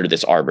under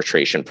this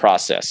arbitration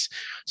process.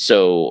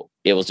 So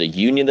It was a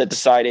union that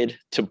decided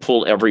to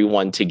pull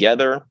everyone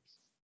together.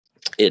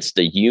 It's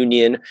the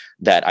union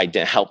that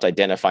helped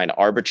identify an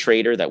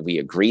arbitrator that we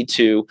agreed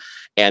to.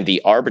 And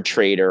the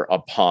arbitrator,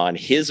 upon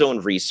his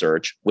own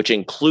research, which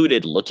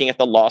included looking at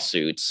the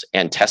lawsuits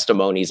and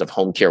testimonies of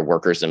home care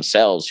workers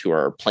themselves who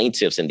are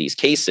plaintiffs in these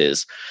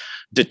cases,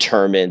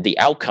 determined the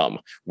outcome,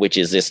 which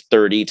is this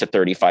 $30 to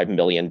 $35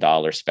 million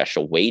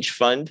special wage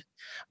fund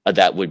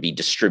that would be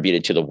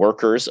distributed to the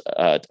workers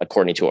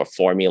according to a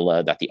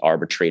formula that the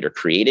arbitrator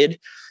created.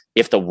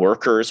 If the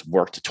workers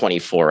worked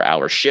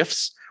 24-hour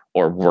shifts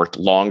or worked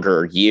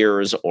longer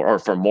years or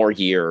for more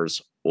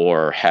years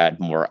or had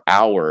more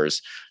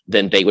hours,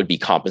 then they would be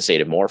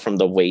compensated more from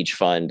the wage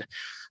fund.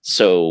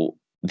 So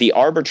the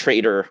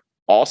arbitrator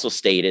also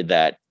stated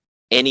that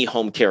any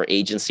home care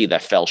agency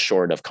that fell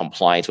short of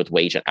compliance with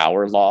wage and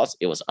hour laws,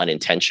 it was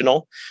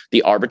unintentional.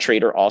 The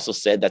arbitrator also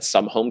said that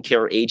some home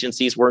care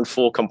agencies were in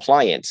full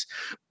compliance,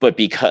 but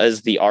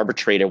because the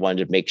arbitrator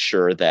wanted to make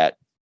sure that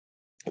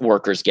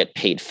workers get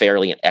paid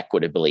fairly and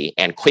equitably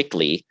and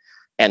quickly,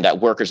 and that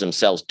workers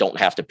themselves don't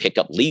have to pick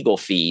up legal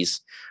fees,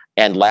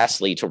 and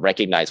lastly, to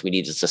recognize we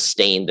need to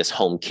sustain this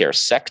home care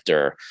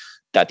sector,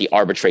 that the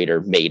arbitrator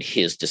made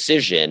his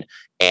decision,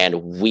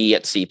 and we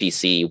at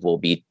CPC will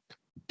be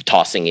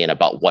tossing in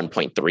about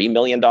 $1.3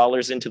 million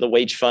into the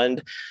wage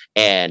fund.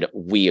 And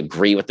we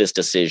agree with this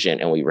decision,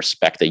 and we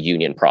respect the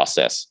union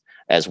process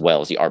as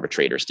well as the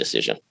arbitrator's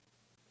decision.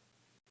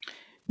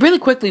 Really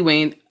quickly,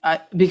 Wayne,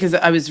 because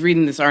I was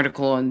reading this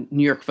article on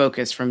New York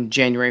Focus from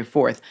January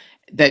 4th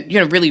that,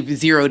 really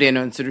zeroed in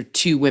on sort of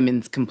two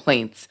women's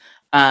complaints.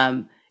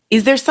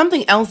 Is there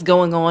something else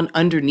going on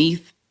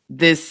underneath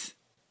this?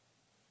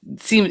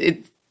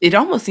 It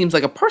almost seems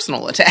like a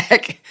personal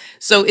attack.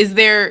 So is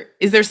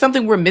there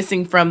something we're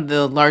missing from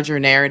the larger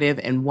narrative?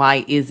 And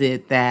why is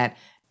it that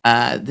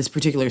this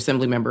particular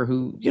assembly member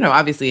who,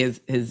 obviously has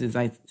his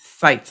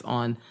sights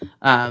on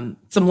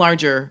some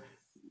larger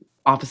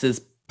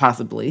offices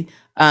possibly,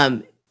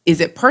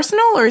 is it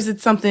personal or is it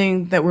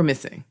something that we're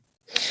missing?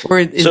 Or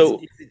is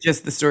it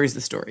just the story's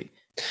the story?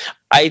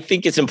 I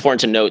think it's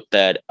important to note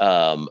that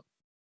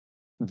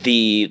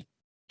the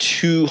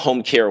two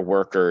home care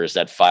workers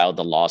that filed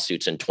the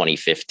lawsuits in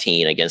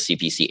 2015 against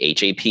CPC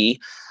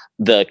HAP,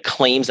 the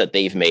claims that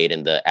they've made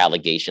and the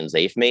allegations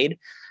they've made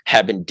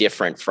have been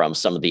different from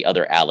some of the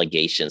other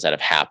allegations that have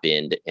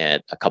happened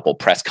at a couple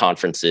press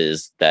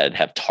conferences that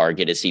have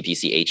targeted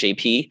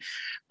CPC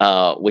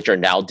HAP, which are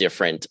now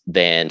different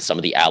than some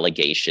of the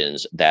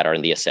allegations that are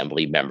in the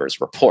assembly members'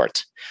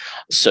 report.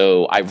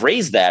 So I've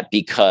raised that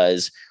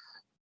because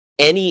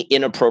any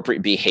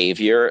inappropriate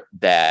behavior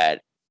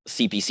that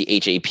CPC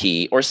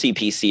HAP or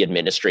CPC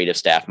administrative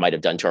staff might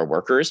have done to our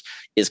workers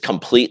is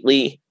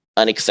completely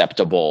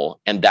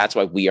unacceptable. And that's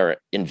why we are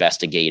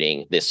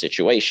investigating this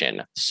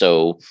situation.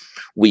 So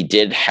we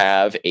did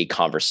have a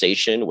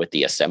conversation with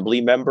the assembly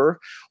member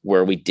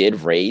where we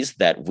did raise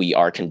that we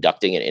are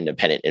conducting an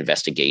independent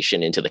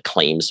investigation into the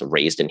claims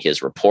raised in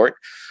his report.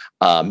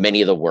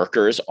 Many of the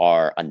workers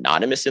are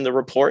anonymous in the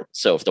report.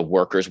 So if the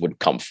workers would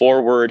come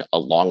forward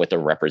along with a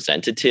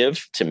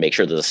representative to make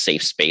sure there's a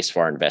safe space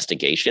for our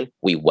investigation,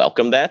 we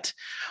welcome that.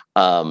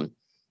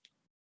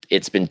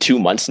 It's been 2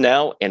 months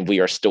now, and we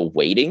are still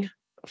waiting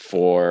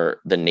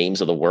for the names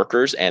of the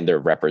workers and their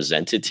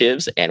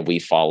representatives. And we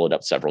followed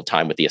up several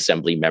times with the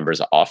assembly members'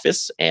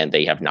 office, and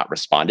they have not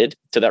responded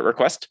to that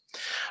request.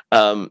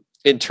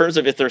 In terms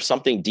of if there's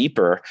something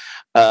deeper,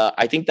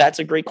 I think that's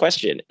a great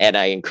question. And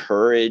I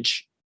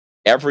encourage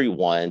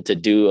everyone to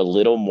do a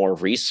little more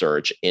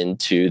research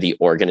into the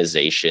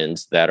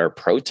organizations that are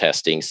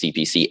protesting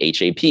CPC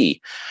HAP.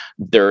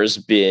 There's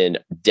been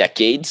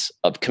decades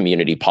of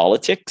community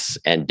politics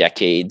and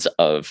decades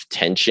of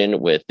tension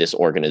with this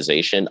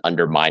organization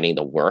undermining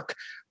the work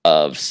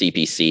of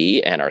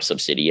CPC and our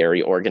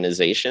subsidiary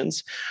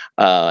organizations.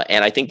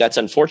 And I think that's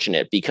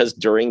unfortunate because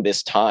during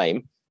this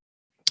time,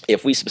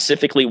 if we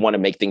specifically want to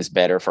make things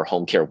better for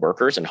home care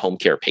workers and home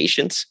care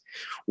patients,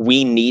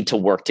 we need to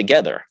work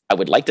together. I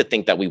would like to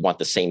think that we want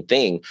the same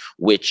thing,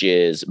 which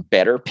is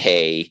better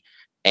pay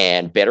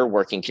and better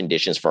working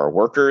conditions for our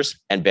workers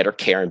and better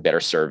care and better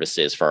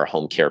services for our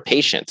home care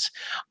patients.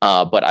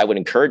 But I would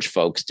encourage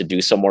folks to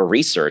do some more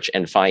research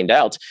and find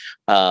out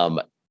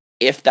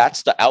if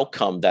that's the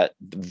outcome that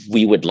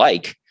we would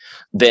like,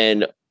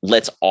 then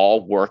let's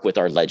all work with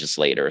our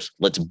legislators.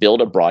 Let's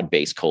build a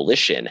broad-based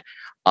coalition.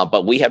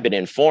 But we have been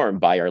informed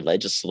by our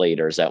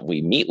legislators that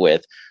we meet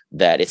with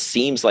that it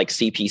seems like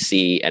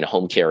CPC and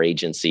home care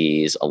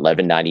agencies,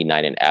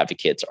 1199 and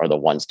advocates are the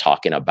ones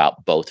talking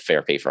about both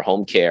fair pay for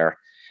home care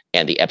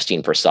and the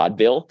Epstein-Prasad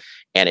bill.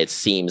 And it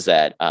seems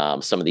that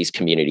some of these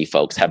community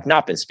folks have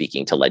not been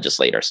speaking to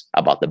legislators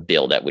about the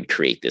bill that would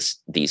create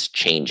these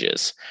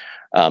changes.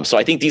 So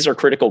I think these are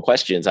critical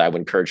questions. I would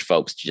encourage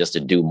folks to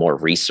do more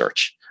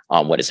research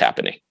on what is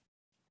happening.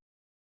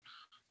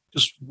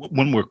 Just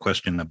one more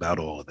question about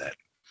all of that.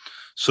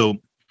 So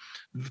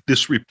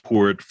this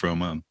report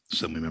from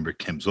Assemblymember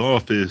Kim's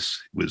office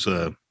was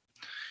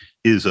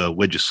his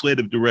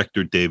legislative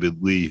director,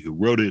 David Lee, who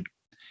wrote it.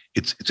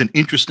 it's an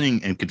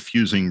interesting and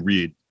confusing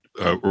read,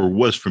 or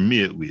was for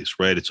me at least,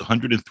 right? It's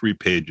 103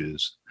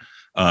 pages.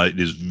 It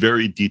is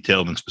very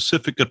detailed and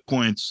specific at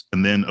points.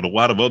 And then at a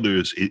lot of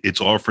others,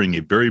 it's offering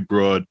a very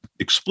broad,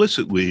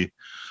 explicitly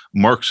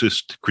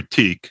Marxist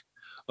critique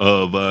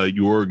of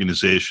your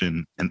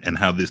organization and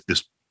how this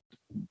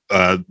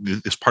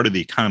part of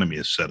the economy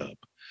is set up.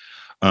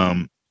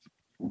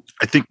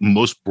 I think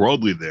most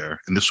broadly there,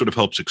 and this sort of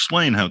helps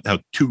explain how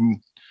two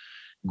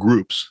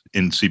groups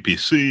in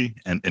CPC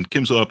and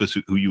Kim's office,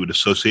 who you would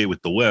associate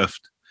with the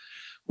left,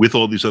 with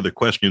all these other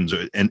questions,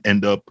 and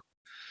end up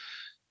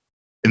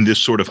in this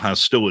sort of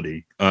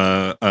hostility,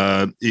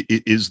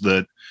 is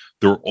that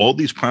there are all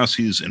these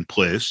processes in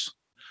place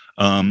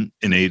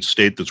in a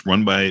state that's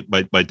run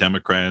by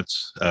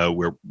Democrats,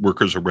 where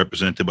workers are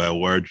represented by a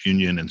large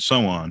union and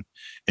so on.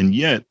 And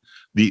yet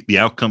the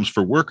outcomes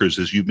for workers,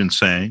 as you've been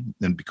saying,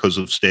 and because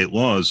of state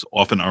laws,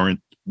 often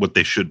aren't what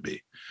they should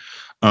be.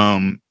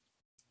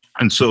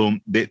 And so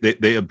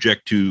they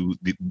object to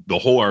the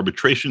whole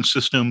arbitration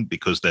system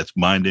because that's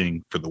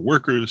binding for the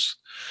workers.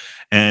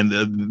 And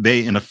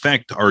they, in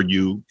effect,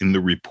 argue in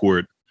the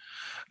report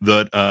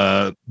that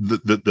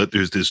that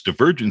there's this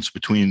divergence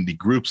between the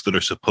groups that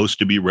are supposed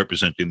to be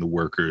representing the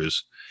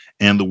workers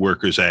and the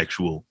workers'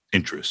 actual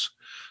interests.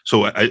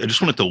 So I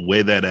just wanted to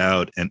lay that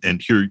out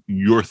and hear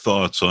your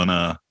thoughts on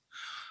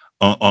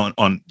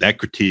that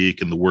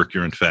critique and the work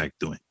you're in fact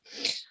doing.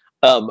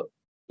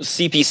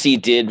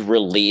 CPC did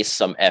release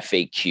some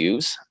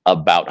FAQs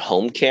about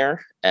home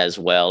care, as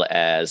well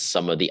as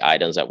some of the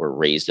items that were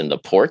raised in the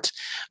report.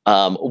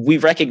 We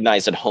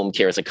recognize that home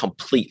care is a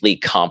completely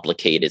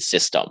complicated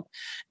system.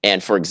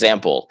 And for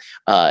example,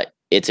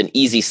 it's an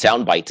easy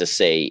soundbite to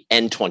say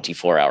end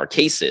 24-hour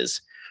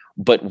cases,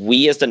 but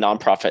we as the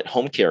nonprofit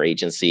home care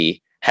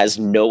agency has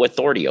no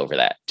authority over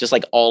that, just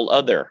like all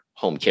other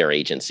home care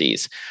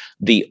agencies.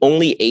 The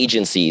only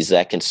agencies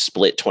that can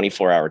split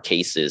 24-hour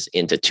cases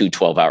into two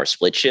 12-hour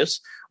split shifts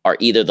are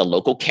either the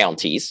local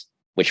counties,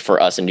 which for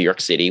us in New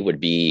York City would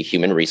be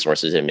Human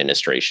Resources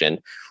Administration,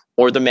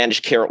 or the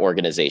managed care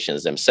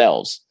organizations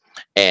themselves.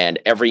 And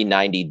every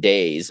 90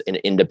 days, an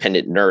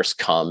independent nurse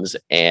comes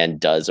and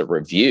does a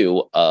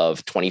review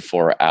of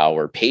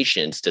 24-hour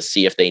patients to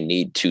see if they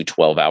need two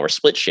 12-hour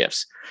split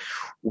shifts.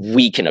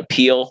 We can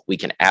appeal, we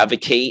can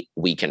advocate,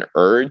 we can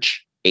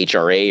urge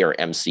HRA or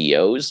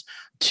MCOs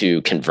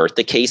to convert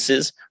the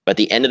cases. But at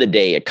the end of the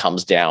day, it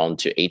comes down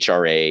to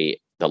HRA,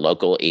 the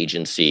local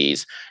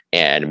agencies,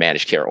 and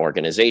managed care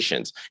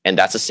organizations. And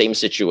that's the same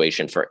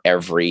situation for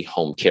every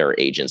home care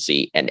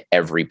agency and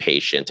every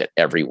patient and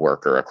every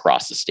worker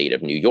across the state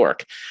of New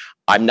York.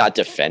 I'm not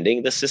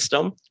defending the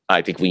system.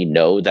 I think we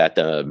know that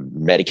the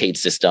Medicaid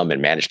system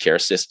and managed care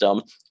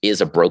system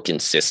is a broken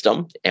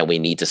system, and we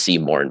need to see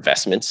more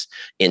investments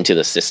into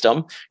the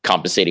system,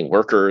 compensating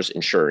workers,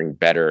 ensuring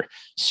better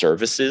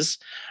services.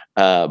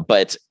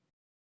 But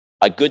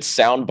a good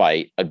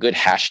soundbite, a good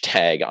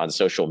hashtag on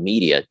social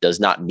media does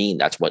not mean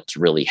that's what's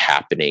really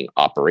happening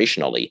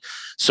operationally.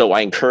 So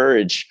I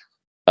encourage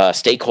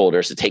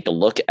stakeholders to take a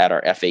look at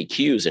our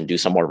FAQs and do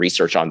some more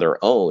research on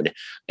their own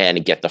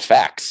and get the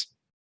facts.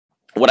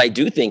 What I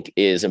do think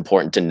is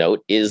important to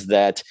note is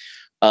that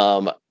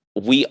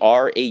we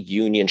are a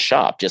union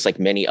shop, just like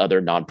many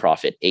other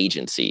nonprofit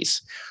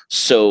agencies.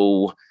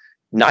 So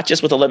not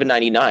just with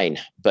 1199,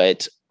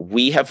 but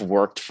we have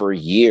worked for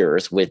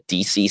years with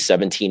DC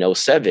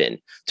 1707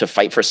 to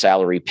fight for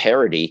salary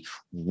parity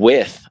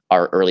with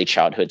our early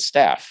childhood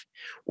staff.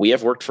 We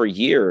have worked for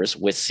years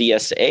with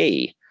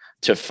CSA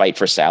to fight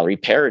for salary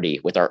parity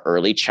with our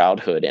early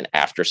childhood and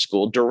after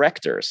school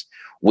directors.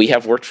 We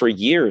have worked for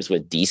years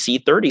with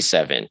DC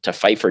 37 to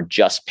fight for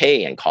just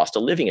pay and cost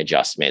of living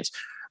adjustments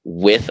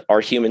with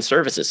our human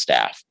services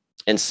staff.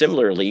 And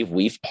similarly,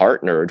 we've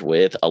partnered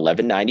with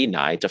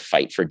 1199 to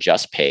fight for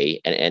just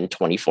pay and end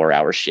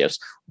 24-hour shifts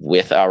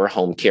with our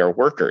home care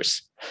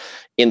workers.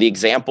 In the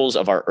examples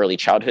of our early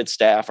childhood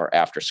staff, our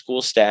after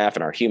school staff,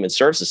 and our human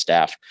services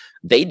staff,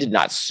 they did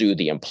not sue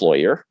the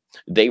employer.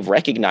 They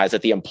recognize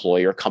that the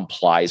employer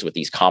complies with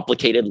these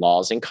complicated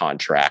laws and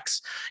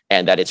contracts,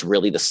 and that it's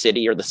really the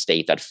city or the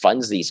state that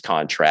funds these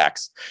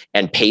contracts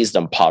and pays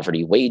them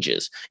poverty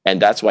wages.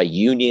 And that's why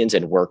unions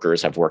and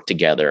workers have worked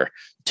together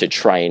to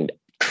try and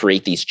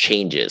create these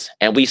changes.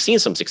 And we've seen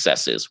some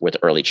successes with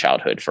early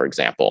childhood, for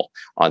example,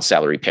 on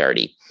salary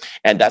parity.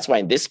 And that's why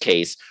in this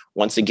case,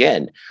 once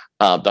again,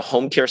 the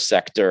home care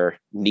sector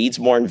needs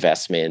more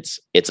investments.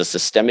 It's a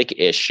systemic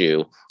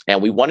issue,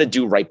 and we want to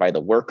do right by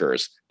the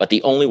workers. But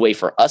the only way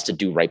for us to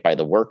do right by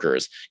the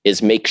workers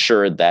is make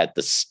sure that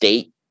the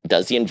state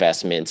does the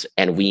investments,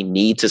 and we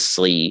need to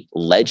see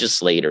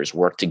legislators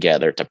work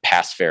together to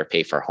pass fair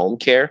pay for home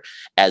care,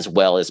 as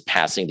well as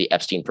passing the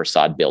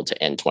Epstein-Prasad bill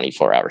to end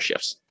 24-hour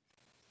shifts.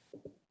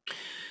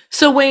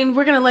 So, Wayne,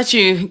 we're going to let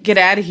you get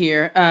out of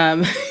here.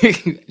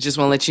 Just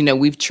want to let you know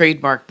we've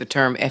trademarked the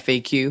term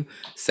FAQ.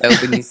 So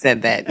when you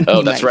said that.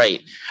 Oh, that's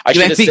right. I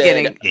should have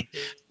said,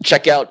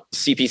 check out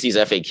CPC's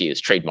FAQs,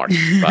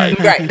 trademarked.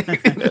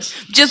 Right.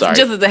 Yes. Just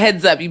as a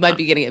heads up, you might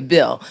be getting a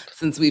bill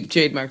since we've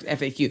trademarked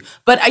FAQ.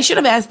 But I should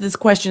have asked this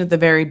question at the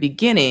very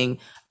beginning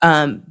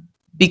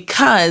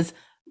because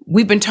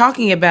we've been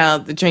talking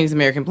about the Chinese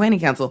American Planning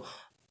Council,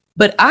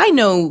 but I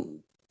know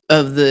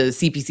of the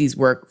CPC's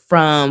work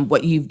from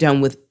what you've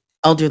done with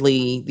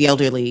the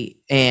elderly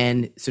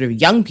and sort of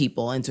young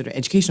people and sort of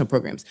educational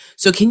programs.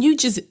 So can you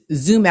just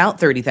zoom out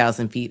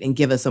 30,000 feet and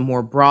give us a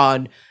more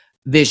broad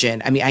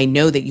vision? I mean, I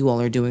know that you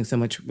all are doing so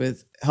much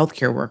with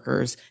healthcare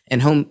workers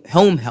and home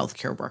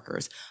healthcare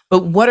workers,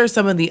 but what are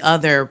some of the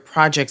other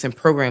projects and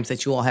programs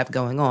that you all have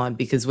going on?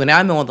 Because when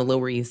I'm on the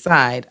Lower East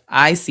Side,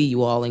 I see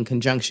you all in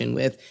conjunction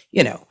with,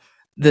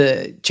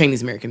 the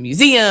Chinese American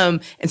Museum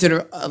and sort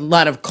of a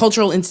lot of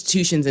cultural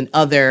institutions and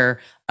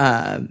other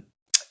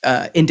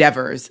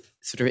endeavors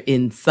sort of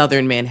in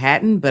Southern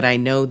Manhattan, but I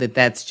know that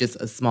that's just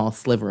a small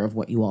sliver of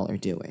what you all are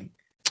doing.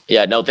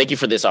 Yeah, no, thank you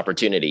for this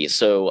opportunity.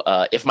 So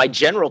if my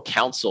general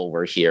counsel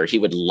were here, he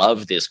would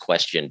love this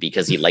question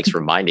because he likes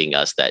reminding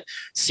us that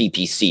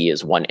CPC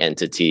is one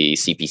entity,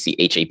 CPC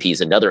HAP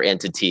is another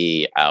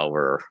entity,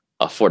 our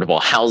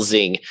affordable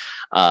housing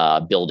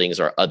buildings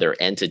are other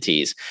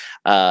entities.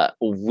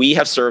 We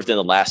have served in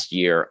the last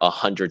year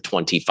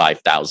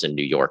 125,000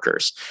 New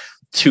Yorkers.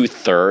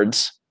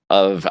 2/3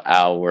 of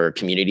our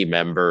community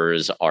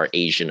members are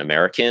Asian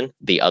American.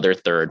 The other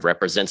third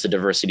represents the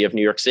diversity of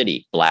New York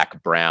City,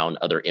 Black, Brown,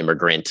 other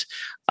immigrant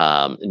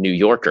New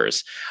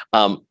Yorkers.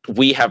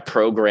 We have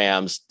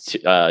programs,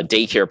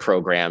 daycare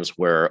programs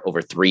where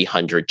over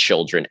 300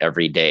 children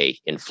every day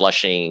in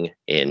Flushing,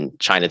 in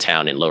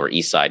Chinatown, in Lower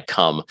East Side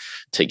come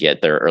to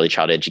get their early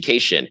childhood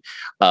education.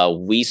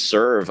 We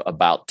serve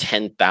about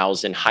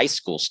 10,000 high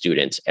school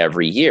students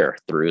every year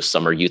through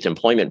summer youth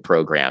employment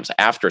programs,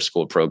 after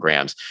school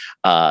programs,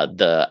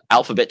 the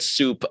alphabet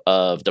soup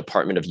of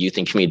Department of Youth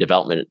and Community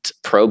Development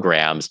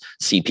programs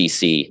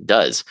CPC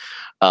does.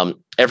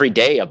 Every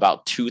day,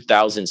 about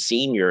 2,000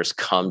 seniors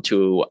come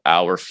to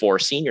our 4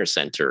 senior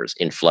centers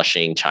in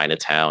Flushing,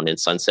 Chinatown, and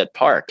Sunset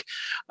Park.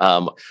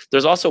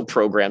 There's also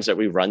programs that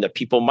we run that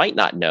people might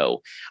not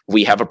know.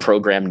 We have a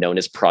program known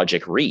as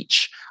Project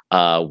Reach,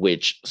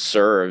 which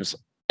serves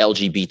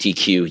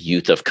LGBTQ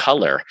youth of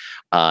color.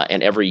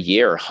 And every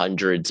year,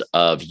 hundreds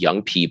of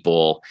young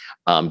people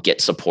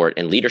get support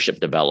and leadership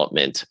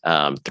development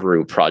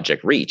through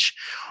Project Reach.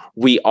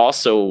 We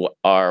also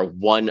are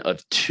one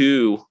of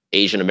 2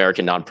 Asian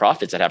American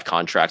nonprofits that have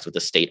contracts with the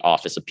State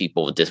Office of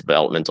People with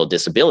Developmental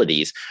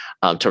Disabilities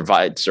to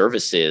provide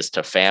services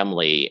to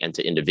family and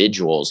to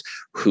individuals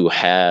who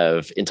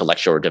have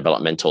intellectual or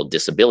developmental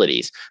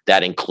disabilities.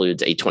 That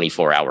includes a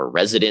 24-hour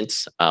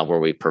residence where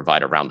we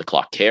provide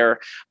around-the-clock care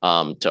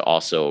to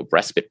also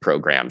respite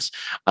programs.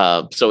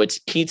 So it's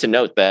key to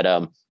note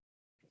that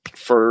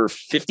for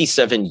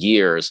 57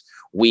 years,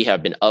 we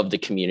have been of the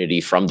community,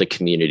 from the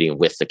community, and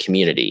with the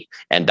community.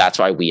 And that's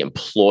why we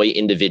employ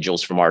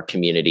individuals from our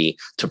community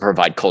to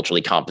provide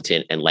culturally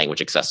competent and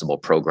language accessible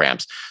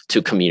programs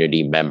to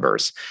community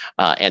members.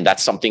 And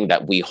that's something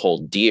that we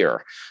hold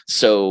dear.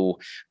 So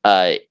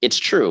it's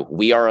true.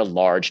 We are a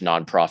large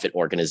nonprofit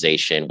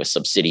organization with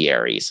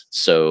subsidiaries.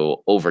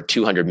 So over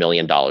 $200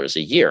 million a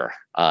year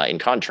in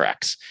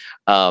contracts.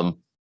 That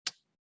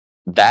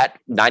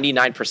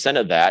 99%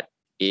 of that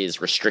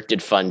is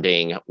restricted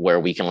funding where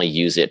we can only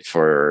use it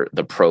for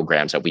the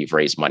programs that we've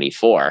raised money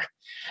for.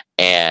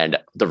 And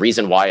the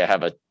reason why I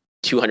have a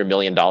 $200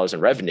 million in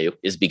revenue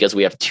is because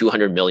we have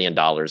 $200 million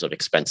of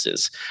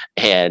expenses.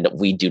 And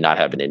we do not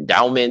have an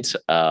endowment.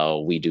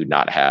 We do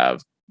not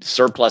have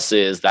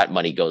surpluses. That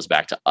money goes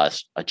back to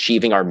us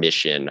achieving our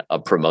mission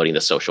of promoting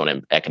the social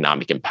and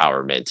economic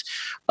empowerment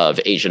of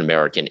Asian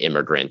American,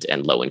 immigrant,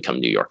 and low-income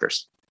New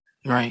Yorkers.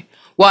 Right.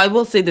 Well, I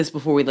will say this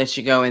before we let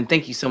you go, and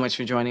thank you so much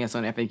for joining us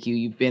on FAQ.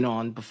 You've been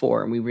on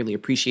before, and we really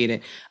appreciate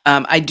it.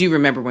 I do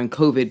remember when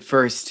COVID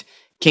first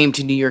came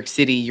to New York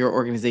City, your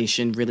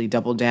organization really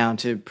doubled down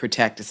to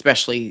protect,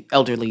 especially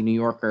elderly New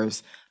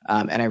Yorkers.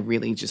 And I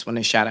really just want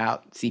to shout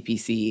out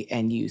CPC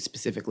and you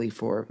specifically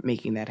for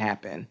making that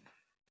happen.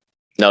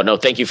 No,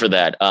 thank you for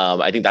that.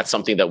 I think that's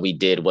something that we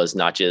did was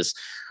not just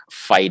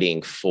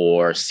fighting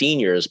for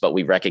seniors, but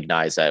we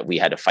recognized that we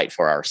had to fight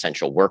for our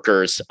essential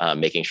workers,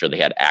 making sure they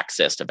had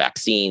access to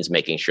vaccines,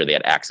 making sure they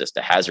had access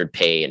to hazard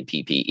pay and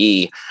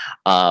PPE.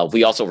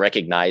 We also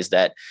recognized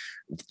that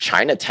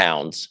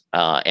Chinatowns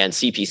and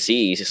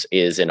CPC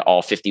is in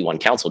all 51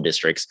 council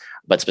districts,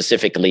 but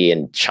specifically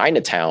in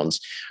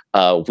Chinatowns,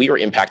 we were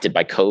impacted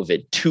by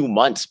COVID 2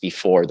 months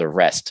before the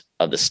rest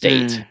of the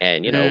state.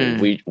 And,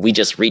 we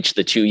just reached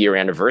the 2-year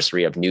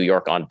anniversary of New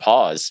York on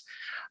pause.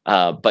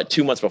 But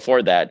 2 months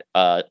before that,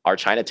 our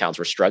Chinatowns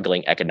were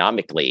struggling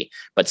economically,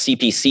 but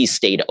CPC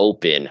stayed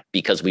open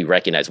because we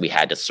recognized we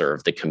had to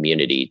serve the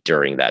community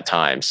during that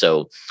time.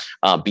 So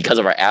because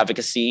of our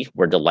advocacy,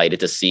 we're delighted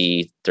to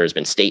see there's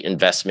been state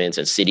investments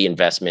and city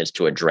investments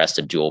to address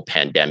the dual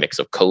pandemics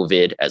of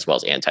COVID as well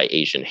as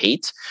anti-Asian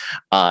hate.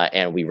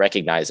 And we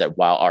recognize that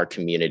while our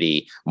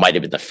community might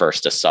have been the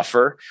first to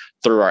suffer,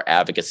 through our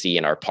advocacy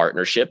and our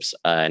partnerships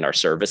and our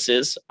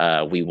services,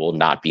 we will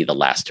not be the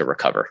last to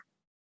recover.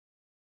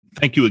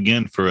 Thank you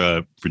again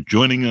for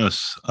joining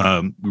us.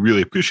 We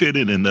really appreciate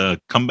it. And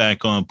come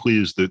back on,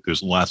 please.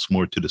 There's lots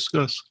more to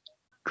discuss.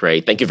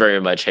 Great. Thank you very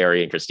much,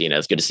 Harry and Christina.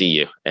 It's good to see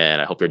you.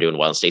 And I hope you're doing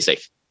well and stay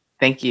safe.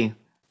 Thank you.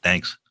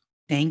 Thanks.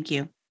 Thank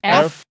you.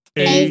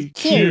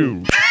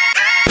 FAQ.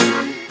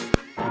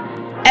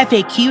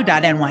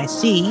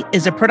 FAQ.NYC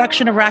is a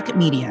production of Racket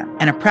Media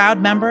and a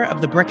proud member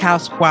of the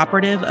Brickhouse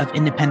Cooperative of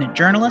Independent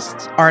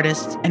Journalists,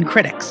 Artists, and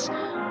Critics,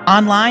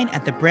 online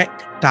at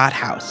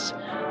thebrick.house.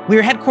 We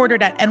are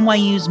headquartered at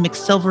NYU's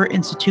McSilver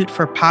Institute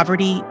for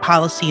Poverty,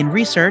 Policy, and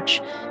Research,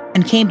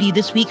 and came to you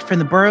this week from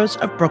the boroughs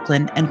of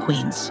Brooklyn and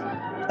Queens.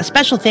 A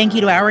special thank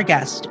you to our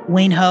guest,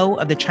 Wayne Ho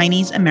of the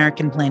Chinese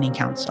American Planning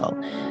Council.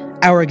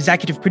 Our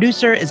executive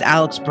producer is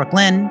Alex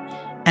Brooklyn,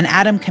 and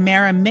Adam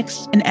Camara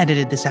mixed and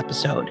edited this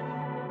episode.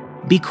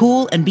 Be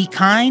cool and be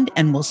kind,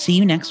 and we'll see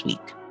you next week.